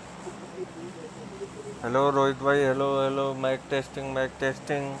हेलो रोहित भाई हेलो माइक टेस्टिंग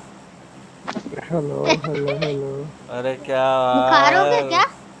हेलो अरे क्या बुखार हो गया क्या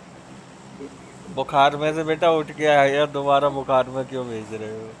बुखार में से बेटा उठ के आया दोबारा बुखार में क्यों भेज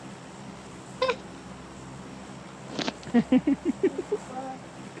रहे हो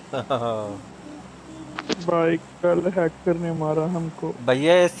भाई कल हैकर ने मारा हमको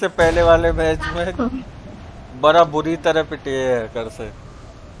भैया इससे पहले वाले मैच में बड़ा बुरी तरह पिटे है हैकर से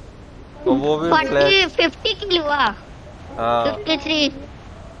तो वो भी 50 किलो हुआ 53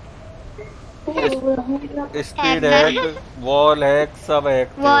 स्पीड हैक वॉल हैक सब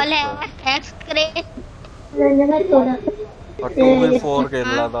हैक वॉल हैक एक्स क्रे और 2v4 खेल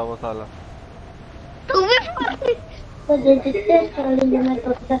रहा था वो साला 2v4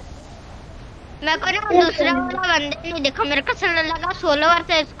 मैं को ना दूसरा वाला बंदे नहीं देखा मेरे को लगा 16 बार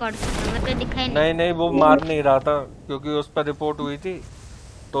से स्क्वाड पे दिखाई नहीं नहीं, वो मार नहीं रहा था क्योंकि उस पर रिपोर्ट हुई थी,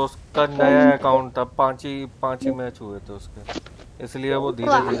 तो उसका नया अकाउंट था, पांच ही मैच हुए थे उसके, इसलिए वो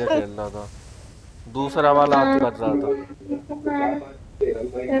धीरे धीरे खेल रहा था, दूसरा वाला आप कर रहा था।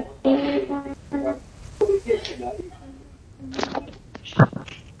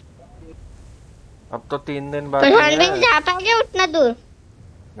 अब तो 3 दिन बाकी है। जा पाएंगे उतना दूर?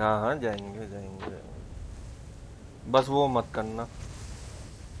 हाँ हाँ, जाएंगे जाएंगे, बस वो मत करना,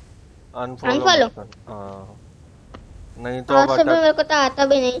 अनफॉलो मत करना। हाँ, नहीं तो अब मेरे को तो आता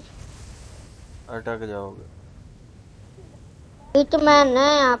भी नहीं, अटक जाओगे। ये तो मैन है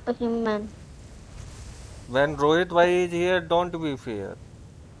यहाँ पे, हिममैन। When Rohit bhai is here, don't be fair.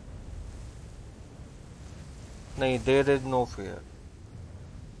 नहीं, there is no fear.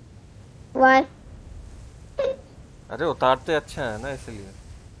 Why? अरे उतारते अच्छा है ना, इसलिए।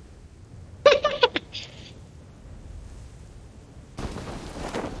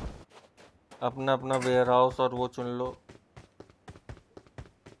 अपना अपना वेयर हाउस और वो चुन लो।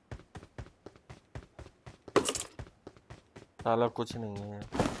 साला कुछ नहीं है।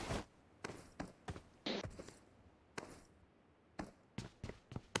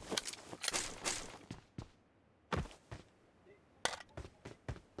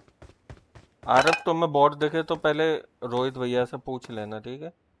 आरब, तुम्हें बॉट दिखे तो पहले रोहित भैया से पूछ लेना, ठीक है?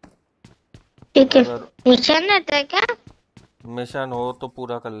 ठीक है। मिशन रहता है क्या? मिशन हो तो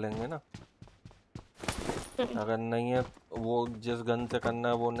पूरा कर लेंगे ना, अगर नहीं है, वो जिस गन से करना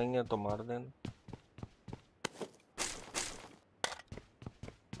है वो नहीं है तो मार देना।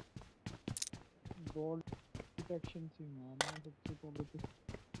 बोल्ट डिटेक्शन से मारना सबसे पहले तो।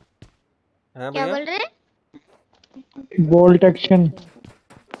 है क्या भैया? बोल रहे? Bolt action.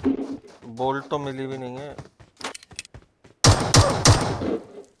 बोल्ट तो मिली भी नहीं है।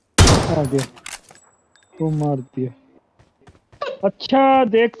 आ गया, वो मार दिया। अच्छा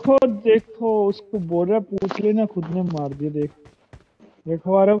देखो देखो, उसको बोल रहा पूछ लेना, खुद ने मार दिया।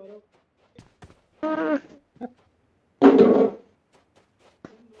 देखो आरब,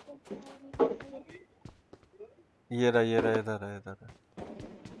 ये रहा इधर है।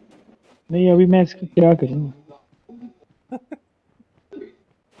 नहीं अभी मैं इसका क्या करूँ?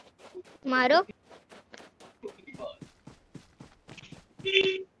 मारो।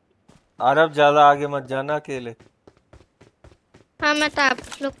 आरब, ज्यादा आगे मत जाना अकेले। हाँ, मैं तो आप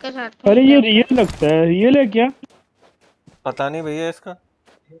लोग के साथ। अरे ये रियल लगता है, रियल है क्या? पता नहीं भैया, इसका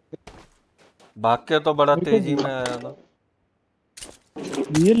भाग के तो बड़ा तेजी में आया ना।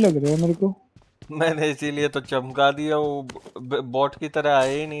 रियल लग रहा है मेरे को। मैंने इसीलिए तो चमका दिया, वो बॉट की तरह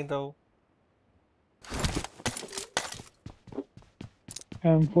आया ही नहीं था वो।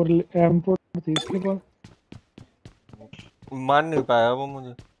 M4 थी इसके पास। मान नहीं पाया वो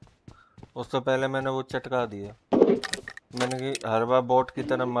मुझे, उससे पहले मैंने वो चटका दिया। मैंने कि हर बार बॉट की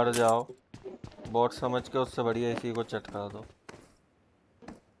तरह मर जाओ, बॉट समझ के उससे बढ़िया इसी को चटका दो।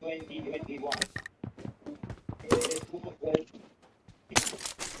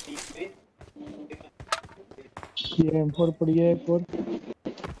 ये M4 पड़ी है एक और।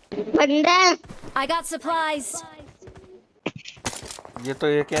 बंदा। I got supplies. ये तो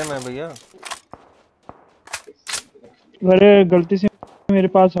AKM है भैया। अरे गलती से मेरे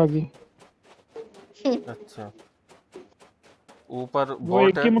पास आ गई। अच्छा, ऊपर वो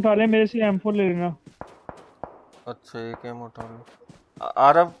बॉट है। AKM उठा ले मेरे से, M4 ले लेना। अच्छा, AKM उठा लो।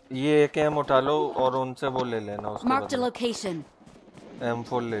 आरब, ये AKM उठा लो और उनसे वो ले लेना, उसके Marked a बदले location.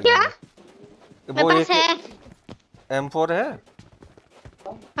 M4 ले लेना। वो एक M4 है।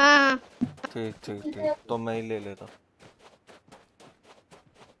 हाँ। ठीक, तो मैं ही ले लेता।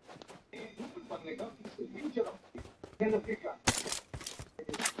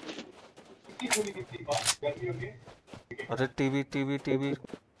 अरे टीवी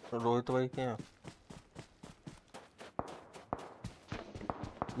रोहित भाई के यहाँ।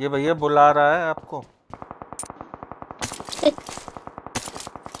 ये भैया बुला रहा है आपको।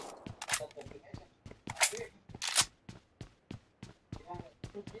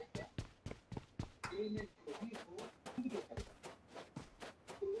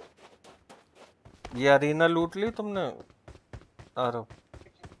 ये अरीना लूट ली तुमने आरव?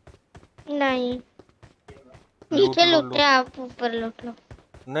 नहीं, नीचे लूटे, आप ऊपर लूट लो।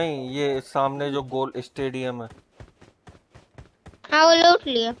 नहीं, ये सामने जो गोल स्टेडियम है। हाँ, वो लूट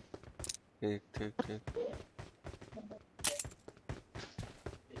लिया। ठीक।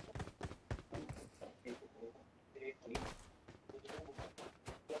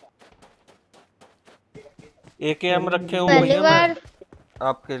 AKM रखे हुए हैं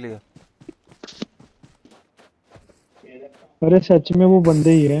आपके लिए। अरे सच में वो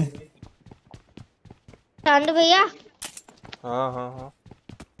बंदे ही है। चांद भैया। हाँ।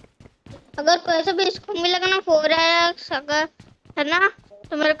 अगर कोई से भी इसको मिलेगा ना 4x अगर, है ना,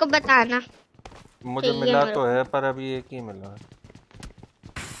 तो मेरे को बताना। मुझे चाहिए मिला मेरे तो को, है पर अभी एक ही मिला है,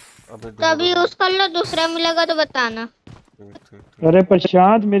 अभी तो ढूंढ अभी रहा हूँ। यूज कर लो, दूसरा मिलेगा तो बताना। ठीक ठीक ठीक। अरे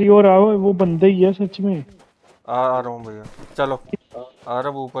प्रशांत मेरी ओर आओ, वो बंदे ही है सच में। आ रहा हूँ भैया, चलो आ रहा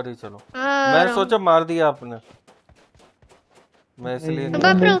हूँ, ऊपर ही चलो। आ मैं रहा हूँ। सोचा मार दिया आपने, मैं नहीं इसलिए नहीं वो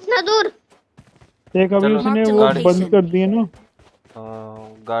बाप रे, आया। नहीं, उतना दूर। देख अभी चलो उसने Marked a वो गाड़ी, बंद location. कर दिए ना।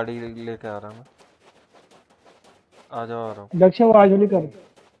 गाड़ी लेके आ रहा मैं, आ जाओ आ रहा हूँ। दक्ष आवाज वाली कर,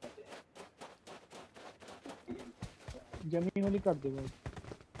 जमीन वाली कर दे भाई।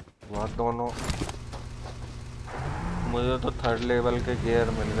 वहाँ दोनों, मुझे तो थर्ड लेवल के गियर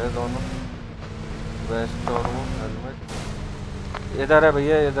मिल गए दोनों, वेस्ट और वो हेलमेट। इधर है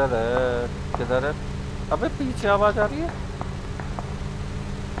भैया, इधर है। किधर है? अबे पीछे आवाज आ रही है।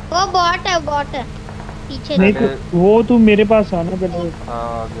 वो बॉट है, बॉट है पीछे नहीं देखो। पहले तो वो तू मेरे पास आना पहले। हाँ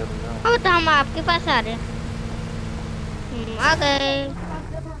आ गया भैया। अब तो हम आपके पास आ रहे हैं। आ गए।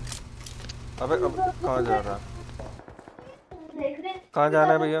 अबे अब कहाँ जा रहा है? कहाँ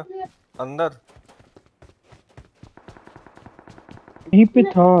जाना है भैया? अंदर? यहीं पे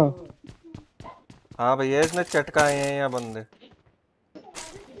था। हाँ भैया, इसने चटकाए हैं यहाँ बंदे।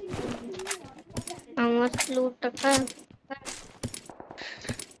 हम मस्त लूट रखा है।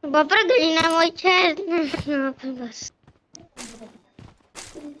 बाप रे, गई ना वो छे यहाँ पे बस।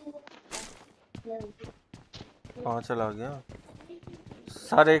 कहाँ चला गया?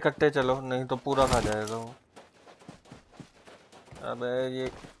 सारे इकट्ठे चलो, नहीं तो पूरा खा जाएगा वो। अबे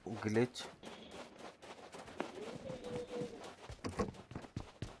ये ग्लिच।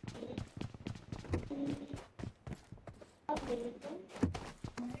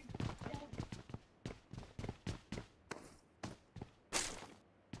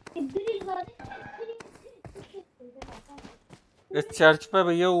 इस चर्च पे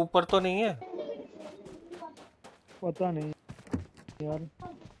भैया ऊपर तो नहीं है? पता नहीं यार।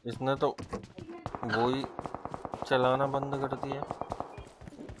 इसने तो वो ही चलाना बंद कर दिया।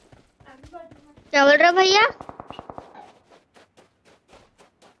 क्या बोल रहे भैया?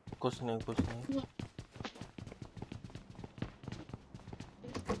 कुछ नहीं कुछ नहीं।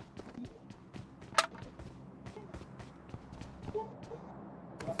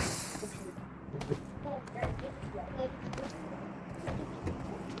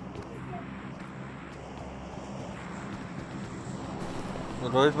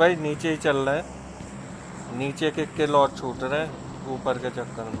 रोहित भाई नीचे ही चल रहा है, नीचे के किल और छूट रहे हैं ऊपर के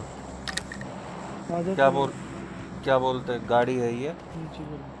चक्कर में। आजा क्या चलो बोल, क्या बोलते? गाड़ी है ये, नीचे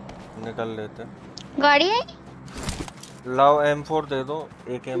चलो। निकल लेते। गाड़ी है? लाओ M4 दे दो,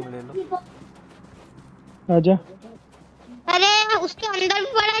 एक एम ले लो। आजा। अरे उसके अंदर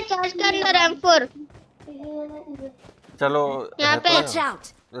भी पड़ा है, चर्च के अंदर M4 चलो यहाँ है तो पे। Watch यहाँ, out!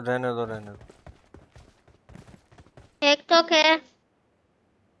 रहने दो रहने दो। एक तो है।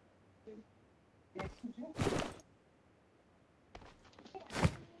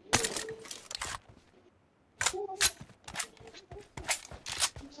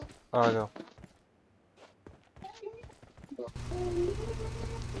 आ जाओ।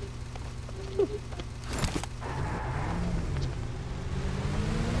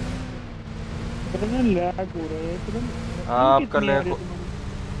 मेरा ना लैग हो रहा है एकदम। आपका कितनी आ ले रही है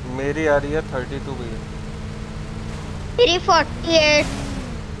तुम्हारी? मेरी आ रही है 32 भैया। 348।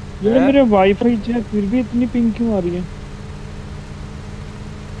 ये है? मेरे वाईफाई है फिर भी इतनी पिंग क्यों आ रही है?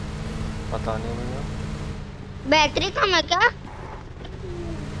 पता नहीं भैया। बैटरी कम है क्या?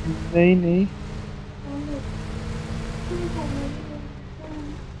 नहीं नहीं,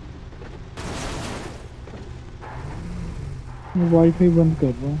 मैं वाईफाई बंद कर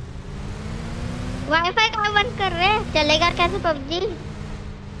रहा हूँ। वाईफाई कहाँ बंद कर रहे हैं? चलेगा कैसे पबजी?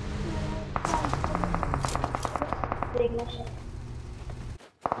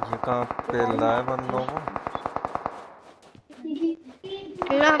 ये कहाँ पेल रहा है बंदों को?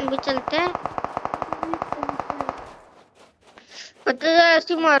 चलो हम भी चलते हैं। पता तो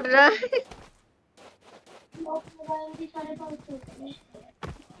ऐसे ही मार रहा है।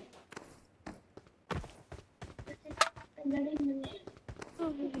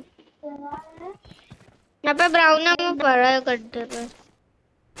 यहाँ पे ब्राउन में पड़ा है गड्ढे पे।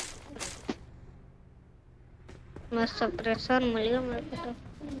 मस्त सप्रेसर मिल गया मेरे को तो।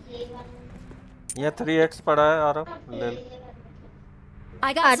 ये 3x पड़ा है, आ रहा ले लो।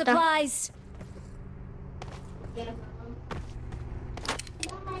 I got आता। supplies.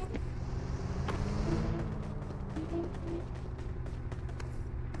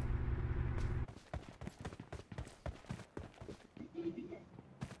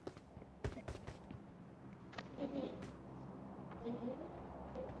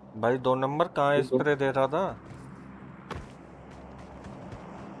 भाई 2 नंबर कहाँ स्प्रे दे रहा था?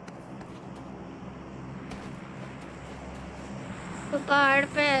 तो पहाड़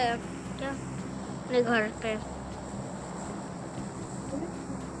पे क्या, अपने घर पे।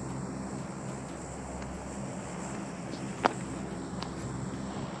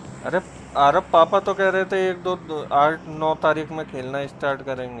 अरे आरब पापा तो कह रहे थे 8-9 तारीख में खेलना स्टार्ट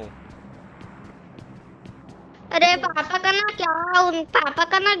करेंगे। अरे पापा का ना क्या, उन पापा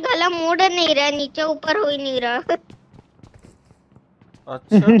का ना गला मुड़ नहीं रहा, नीचे ऊपर हो ही नहीं रहा।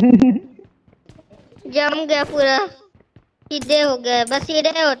 अच्छा। जम गया पूरा, सीधे हो गया, बस सीधे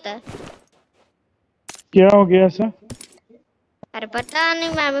होता है। क्या हो गया ऐसा? अरे पता नहीं,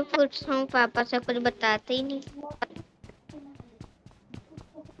 मैं भी पूछता हूँ पापा से, कुछ बताते ही नहीं।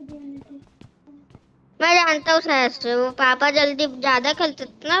 मैं जानता हूँ शायद से वो पापा जल्दी ज्यादा खेलते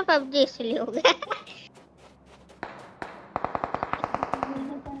थे ना पबजी, इसलिए हो गया।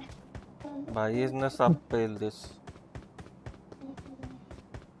 भाई इसने सब पेल दिस।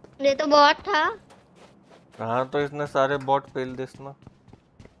 ये तो बहुत था। हाँ तो इसने सारे बॉट पेल दिस ना।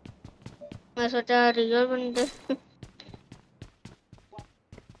 मैं सोचा रियल बंदे,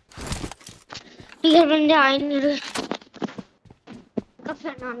 रियल बंदे आए नहीं रहे।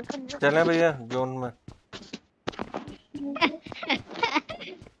 फैन ऑन कर दो। चले भैया जोन में।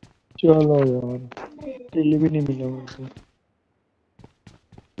 चलो यार, किल भी नहीं मिला मुझे।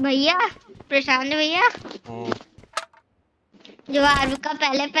 भैया, प्रशांत भैया, हम्म। जो आरविका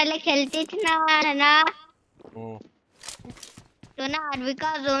पहले पहले खेलती थी ना, है ना, हम्म। तो ना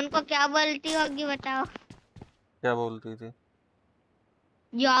आरविका जोन को क्या बोलती होगी बताओ? क्या बोलती थी?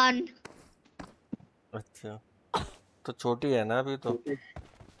 जॉन। अच्छा, तो छोटी है ना अभी तो।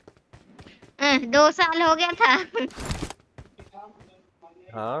 2 साल हो गया था।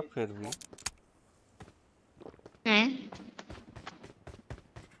 हाँ फिर भी।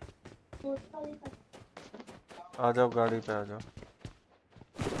 आ जाओ गाड़ी पे आ जाओ।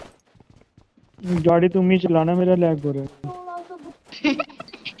 गाड़ी तुम ही चलाना, मेरा लैग हो रहा है।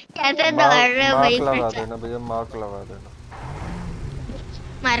 कैसे दौड़ रहे हो भाई? मार्क लगा देना भैया, मार्क लगा देना।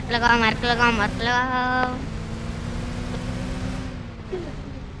 मार्क लगाओ, मार्क लगाओ, मार्क लगाओ।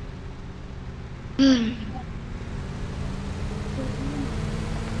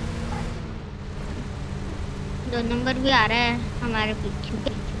 दो नंबर भी आ रहा है हमारे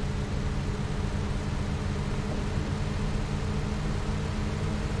पीछे।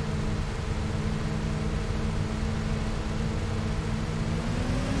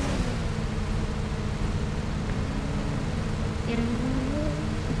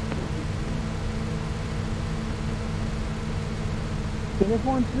 तेरे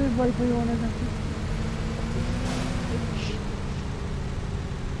फोन से वाईफाई होने का?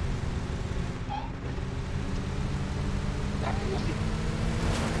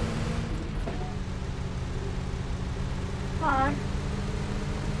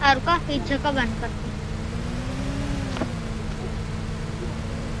 और का पीछे का बंद करते।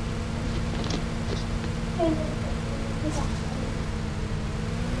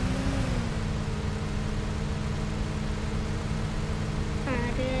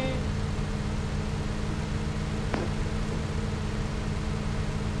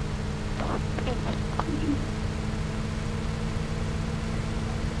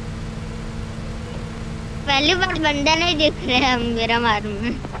 पहली बार बंदे नहीं दिख रहे हम मेरा मारूं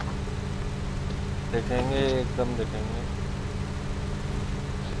में। देखेंगे, एकदम देखेंगे।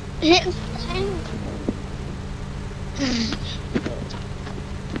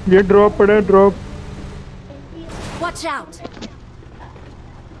 ये ड्रॉप पड़ा है, drop. Watch out!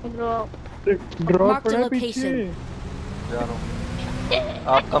 Drop Marked a पड़ा है पीछे। location. जा रहा हूँ।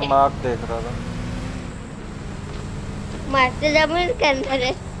 आपका मार्क देख रहा था। मारते जमीन के अंदर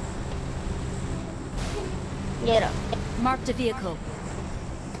है। ये रहा। Marked a vehicle.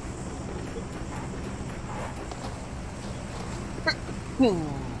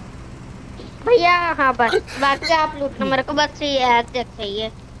 भैया हाँ बस, बाकी आप लूट लो, मेरे को बस ये टैग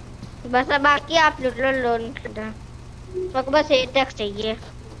चाहिए। बस बाकी आप लूट लो, लोन मेरे को बस ये टैग चाहिए।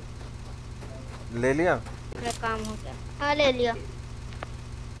 ले लिया? मेरा काम हो गया। हाँ ले लिया।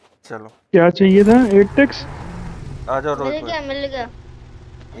 चलो। क्या चाहिए था? 8x? आ जाओ रोहित मिल गया, मिल गया।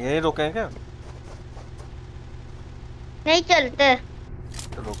 यहीं रुकें क्या? नहीं चलते।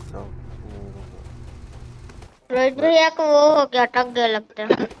 रुक जाओ। रोहित भैया को वो हो गया, अटक गया लगता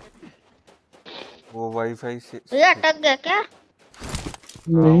है। वो वाईफाई से भैया अटक गया क्या?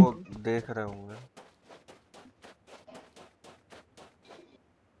 हाँ वो देख रहे होंगे।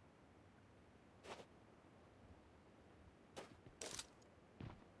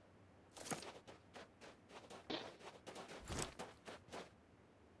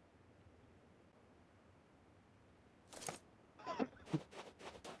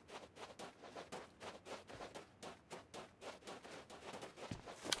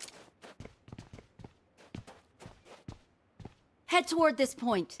 Head toward this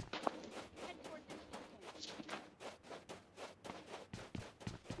point.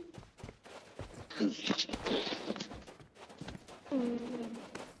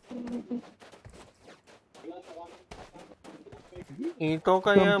 ईंटों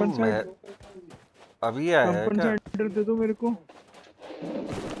का ये अभी आया है क्या? कंपनसेटर दे दो मेरे को।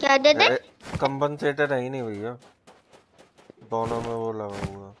 क्या दे दे? कंपनसेटर है ही नहीं भैया, दोनों में वो लगा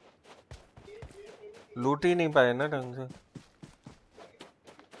हुआ, लूट ही नहीं पाए ना ढंग से।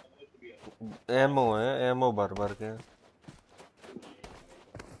 एमओ है, एमओ भर भर के।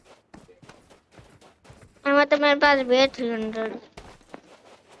 तो मेरे पास भी है 300।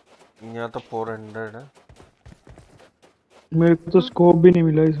 यहाँ तो 400 है। मेरे को तो स्कोप भी नहीं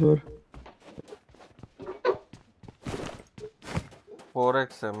मिला इस बार।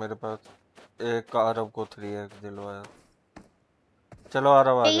 4x है मेरे पास, एक आरब को 3x दिलवाया। चलो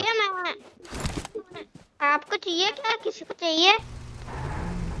आरब आ चाहिए मैं, आपको चाहिए क्या? किसी को चाहिए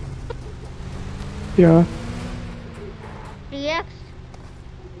क्या? 3x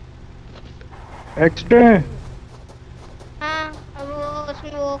एक्स्ट्रा है? हाँ, अब वो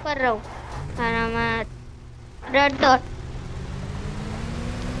उसमें वो कर रहा हूँ, क्या नाम है, रेड डॉट।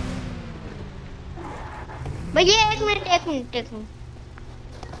 भैया एक मिनट।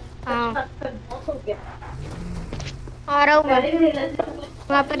 हाँ आ रहा हूँ मैं,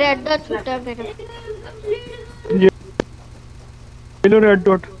 वहाँ पे रेड डॉट छूटा है मेरा। ये लो रेड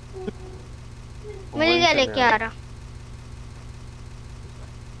डॉट। मिल गया, लेके आ रहा।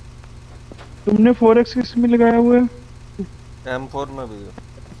 तुमने 4x किस में लगाया हुआ है? M4 में भी है।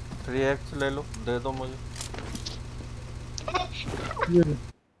 3x ले लो, दे दो मुझे।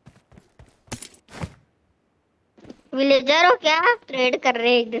 विलेजर हो क्या? ट्रेड कर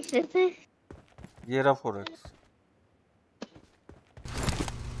रहे हैं एक दूसरे से। ये रहा 4x।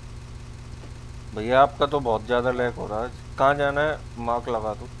 भैया आपका तो बहुत ज्यादा लैग हो रहा है, कहाँ जाना है? मार्क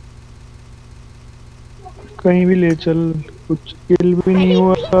लगा दो। कहीं भी ले चल, कुछ किल भी नहीं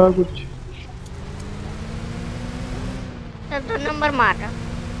हुआ कुछ। तो नंबर मारा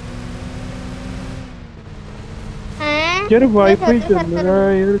यार वाईफाई चल रहा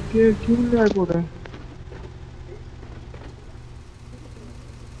है यार, क्यों लैग हो रहा है?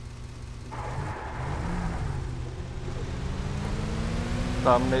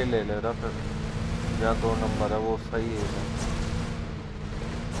 सामने ही ले ले रहा फिर, जहाँ 2 नंबर है वो सही है।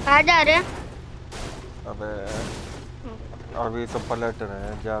 कहाँ जा रहे हैं? अबे अभी तो पलट रहे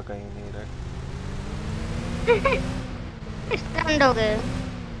हैं, जा कहीं नहीं रहे। स्टैंड हो गए।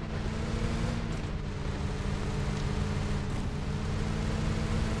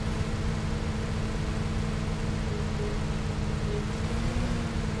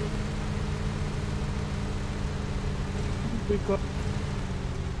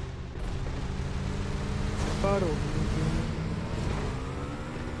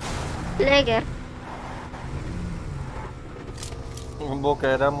 ले गया। वो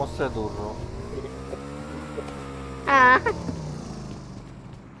कह रहा है मुझसे दूर रहो। हाँ,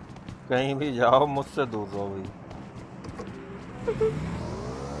 कहीं भी जाओ मुझसे दूर रहो भाई।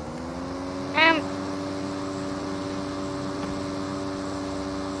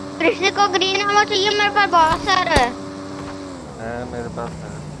 कृष्ण को ग्रीन आमो चाहिए, मेरे पास बहुत सारा है। मेरे पास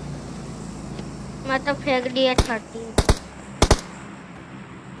है। मैं तो फेंक दिया 30।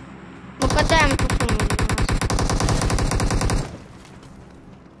 मुझको तो M2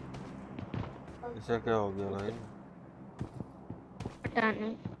 इसे क्या हो गया भाई? पता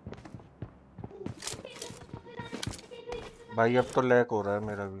नहीं भाई, अब तो लैग हो रहा है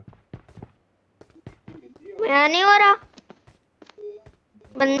मेरा भी। मेरा नहीं हो रहा,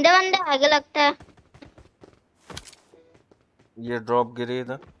 बंदे आगे लगता है। ये ड्रॉप गिरी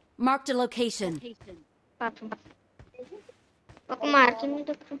था। Marked a location. मार के नहीं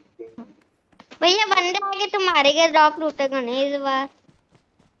देखो भैया, बंदे आगे तो मारेगा, ड्रॉप लूटेगा नहीं इस बार।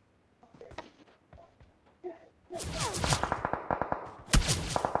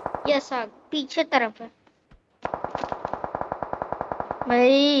 यस पीछे तरफ है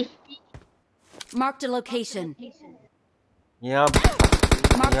भाई। Marked a location. यहाँ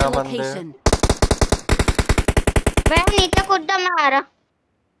Marked a बंदे। location. मैं नीचे कूदा, मैं आ रहा।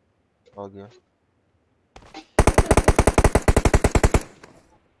 हो गया।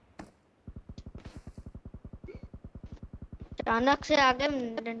 अचानक से आगे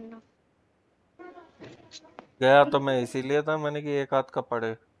गया तो मैं इसीलिए था, मैंने कि एक हाथ का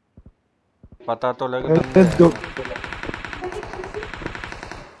पड़े, पता तो लगे बंदे हैं।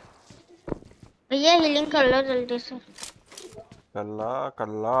 भैया हीलिंग कर लो जल्दी से।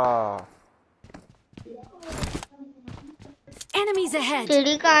 कल्ला Enemies ahead.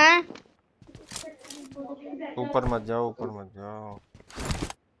 सीढ़ी कहाँ है? ऊपर मत जाओ, ऊपर मत जाओ।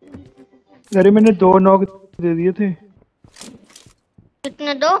 अरे मैंने 2 नॉक दे दिए थे।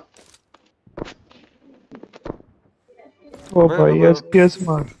 कितने दो? ओ भाई भाई रुको, एसकेएस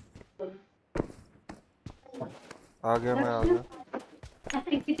मार। आ गया, मैं आ गया।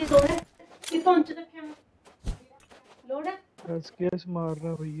 एसकेएस मार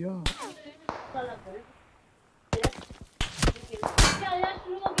रहा भैया।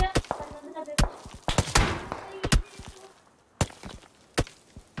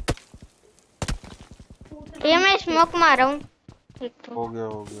 ये मैं स्मोक मार रहा हूँ। एक तो हो गया,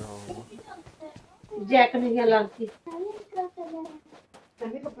 हो गया, हो गया। जैक नहीं लगती।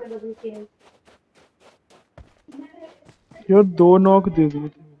 यार 2 नॉक दे दिए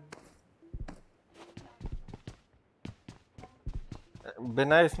थे।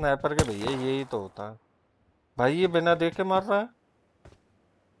 बिना स्नाइपर के भैया यही तो होता है भाई। ये बिना देखे मार रहा है,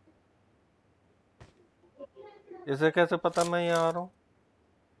 इसे कैसे पता मैं यहाँ आ रहा हूँ?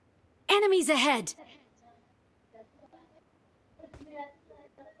 Enemies ahead!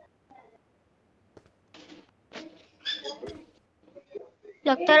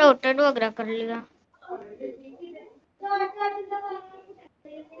 लगता है रोटेट वगैरह कर लिया।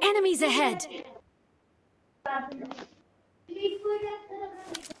 Enemies ahead!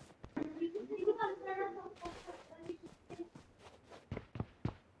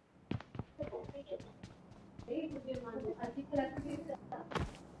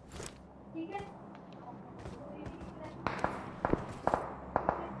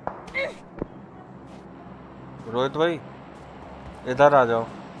 रोहित भाई इधर आ जाओ,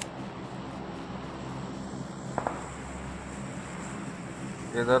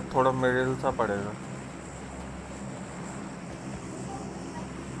 इधर थोड़ा मिडिल सा पड़ेगा,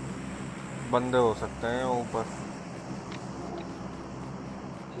 बंदे हो सकते हैं ऊपर।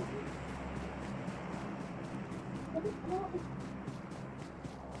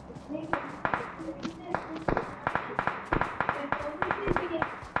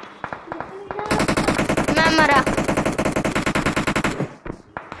 मैं मरा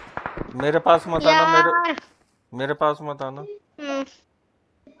मेरे पास मत आना, यार। मेरे पास मत आना।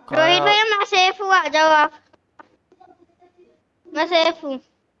 रोहित भैया मैं सेफ हूँ, आ जाओ आप। मैं सेफ हूँ।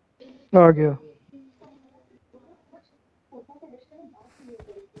 आ गया।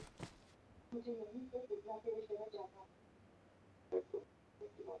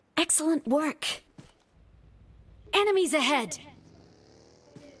 Excellent work! Enemies ahead!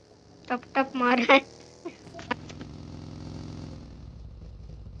 टप टप मार रहा है।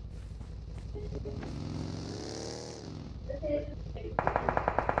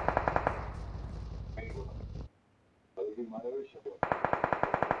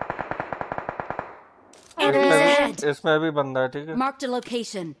 Enemies ahead! इसमें भी बंदा है, ठीक है। Marked a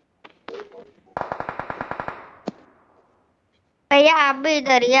location. भैया आप भी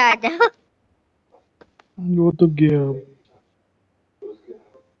इधर ही आ जाओ। वो तो गया।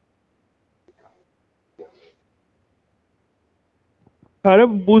 अरे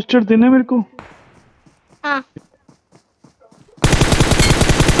बूस्टर देना मेरे को। हाँ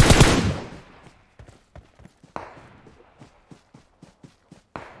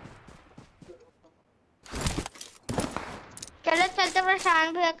चलो चलते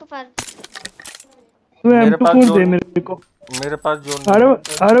प्रशांत भैया के पास। M24 दे मेरे को। मेरे पास जोन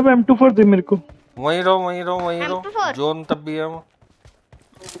अरे M24 दे मेरे को। वहीं रहो, वहीं रहो, वहीं रहो, जोन तब भी है वो।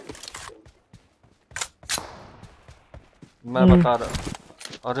 मैं बता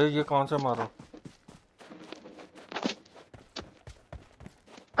रहा। अरे ये कौन से मारो?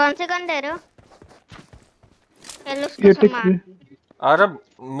 कौन से गन दे रहे हो? चलो ये उसको मार। अरे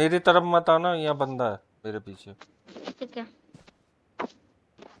मेरी तरफ मत आना, यहाँ बंदा है मेरे पीछे। ठीक है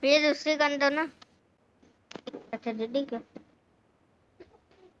ये दूसरी गन दो ना। अच्छा दीदी क्या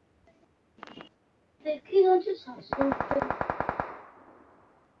देखी कौन सी सासू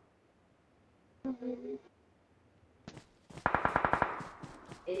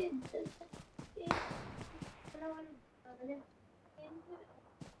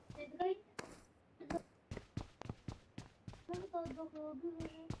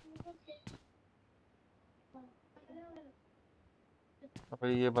अबे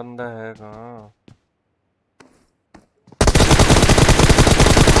ये बंदा है कहाँ?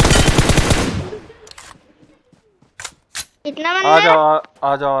 इतना आ जाओ,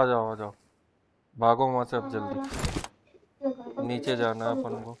 आ जाओ, आ जाओ, आ जाओ, भागो वहां से अब जल्दी। नीचे जाना है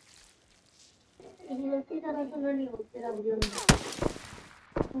अपन को।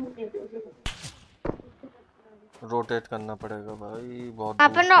 रोटेट करना पड़ेगा भाई, बहुत दूर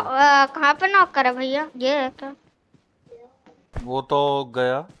से। कहाँ पे नॉक करा भैया? ये है क्या? वो तो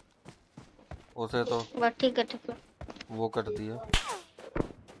गया। उसे तो बस ठीक है ठीक है। वो कर दिया।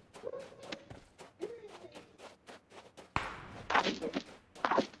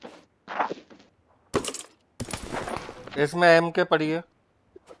 इसमें एम के पड़ी है,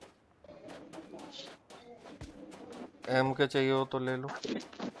 एम के चाहिए हो तो ले लो।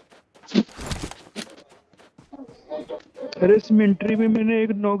 अरे इस मिलिट्री में मैंने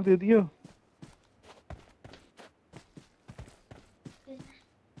एक नॉक दे दिया।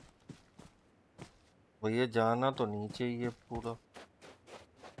 भैया जाना तो नीचे ही है पूरा।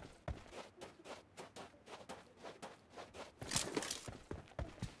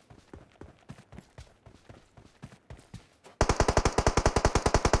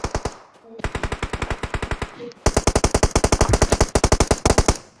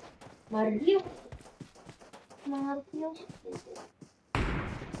 मार दियो मार दियो।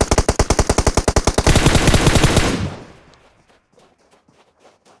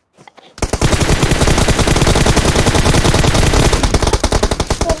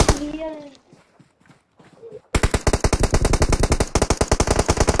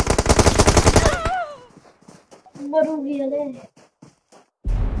 मरूंगी अरे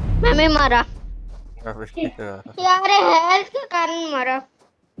मैं भी मरा अबे यार। यार, हेल्थ के कारण मरा।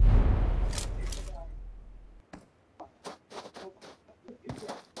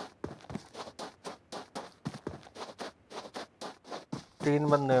 तीन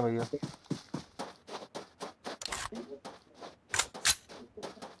बंदे हैं भैया।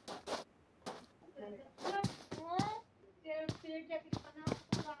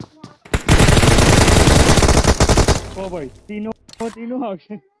 ओ भाई तीनों तीनों आ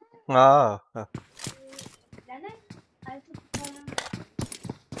गए। हाँ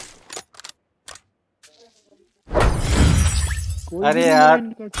कोई अरे भी नहीं यार, है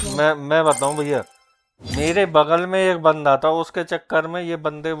इनका शॉट। मैं बताऊं भैया, मेरे बगल में एक बंदा था, उसके चक्कर में ये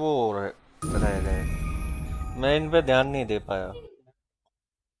बंदे वो हो रह गए। मैं इन पे ध्यान नहीं दे पाया।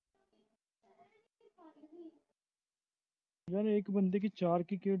 यार एक बंदे की 4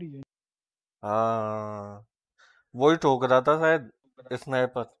 की केड़ी है। हाँ, वही ठोक रहा था शायद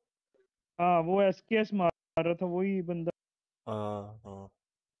स्नाइपर। हाँ वो एसकेएस मार रहा था वही बंदा। हाँ हाँ।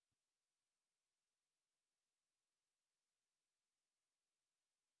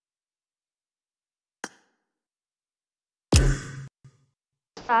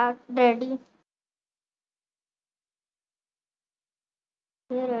 Ready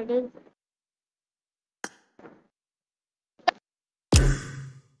ready.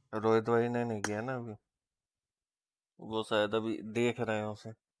 रोहित भाई ने नहीं किया ना अभी, वो शायद अभी देख रहे हैं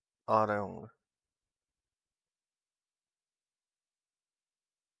उसे, आ रहे होंगे।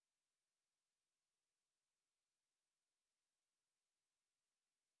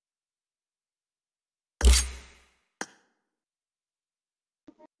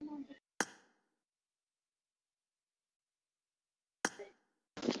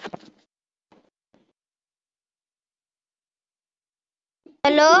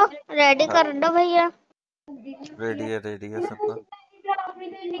 हेलो, रेडी हाँ, कर दो भैया। रेडी है सबका।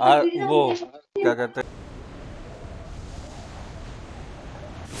 वो क्या कहते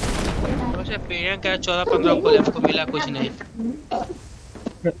पीढ़ियाँ क्या 14-15 खोले, हमको मिला कुछ नहीं।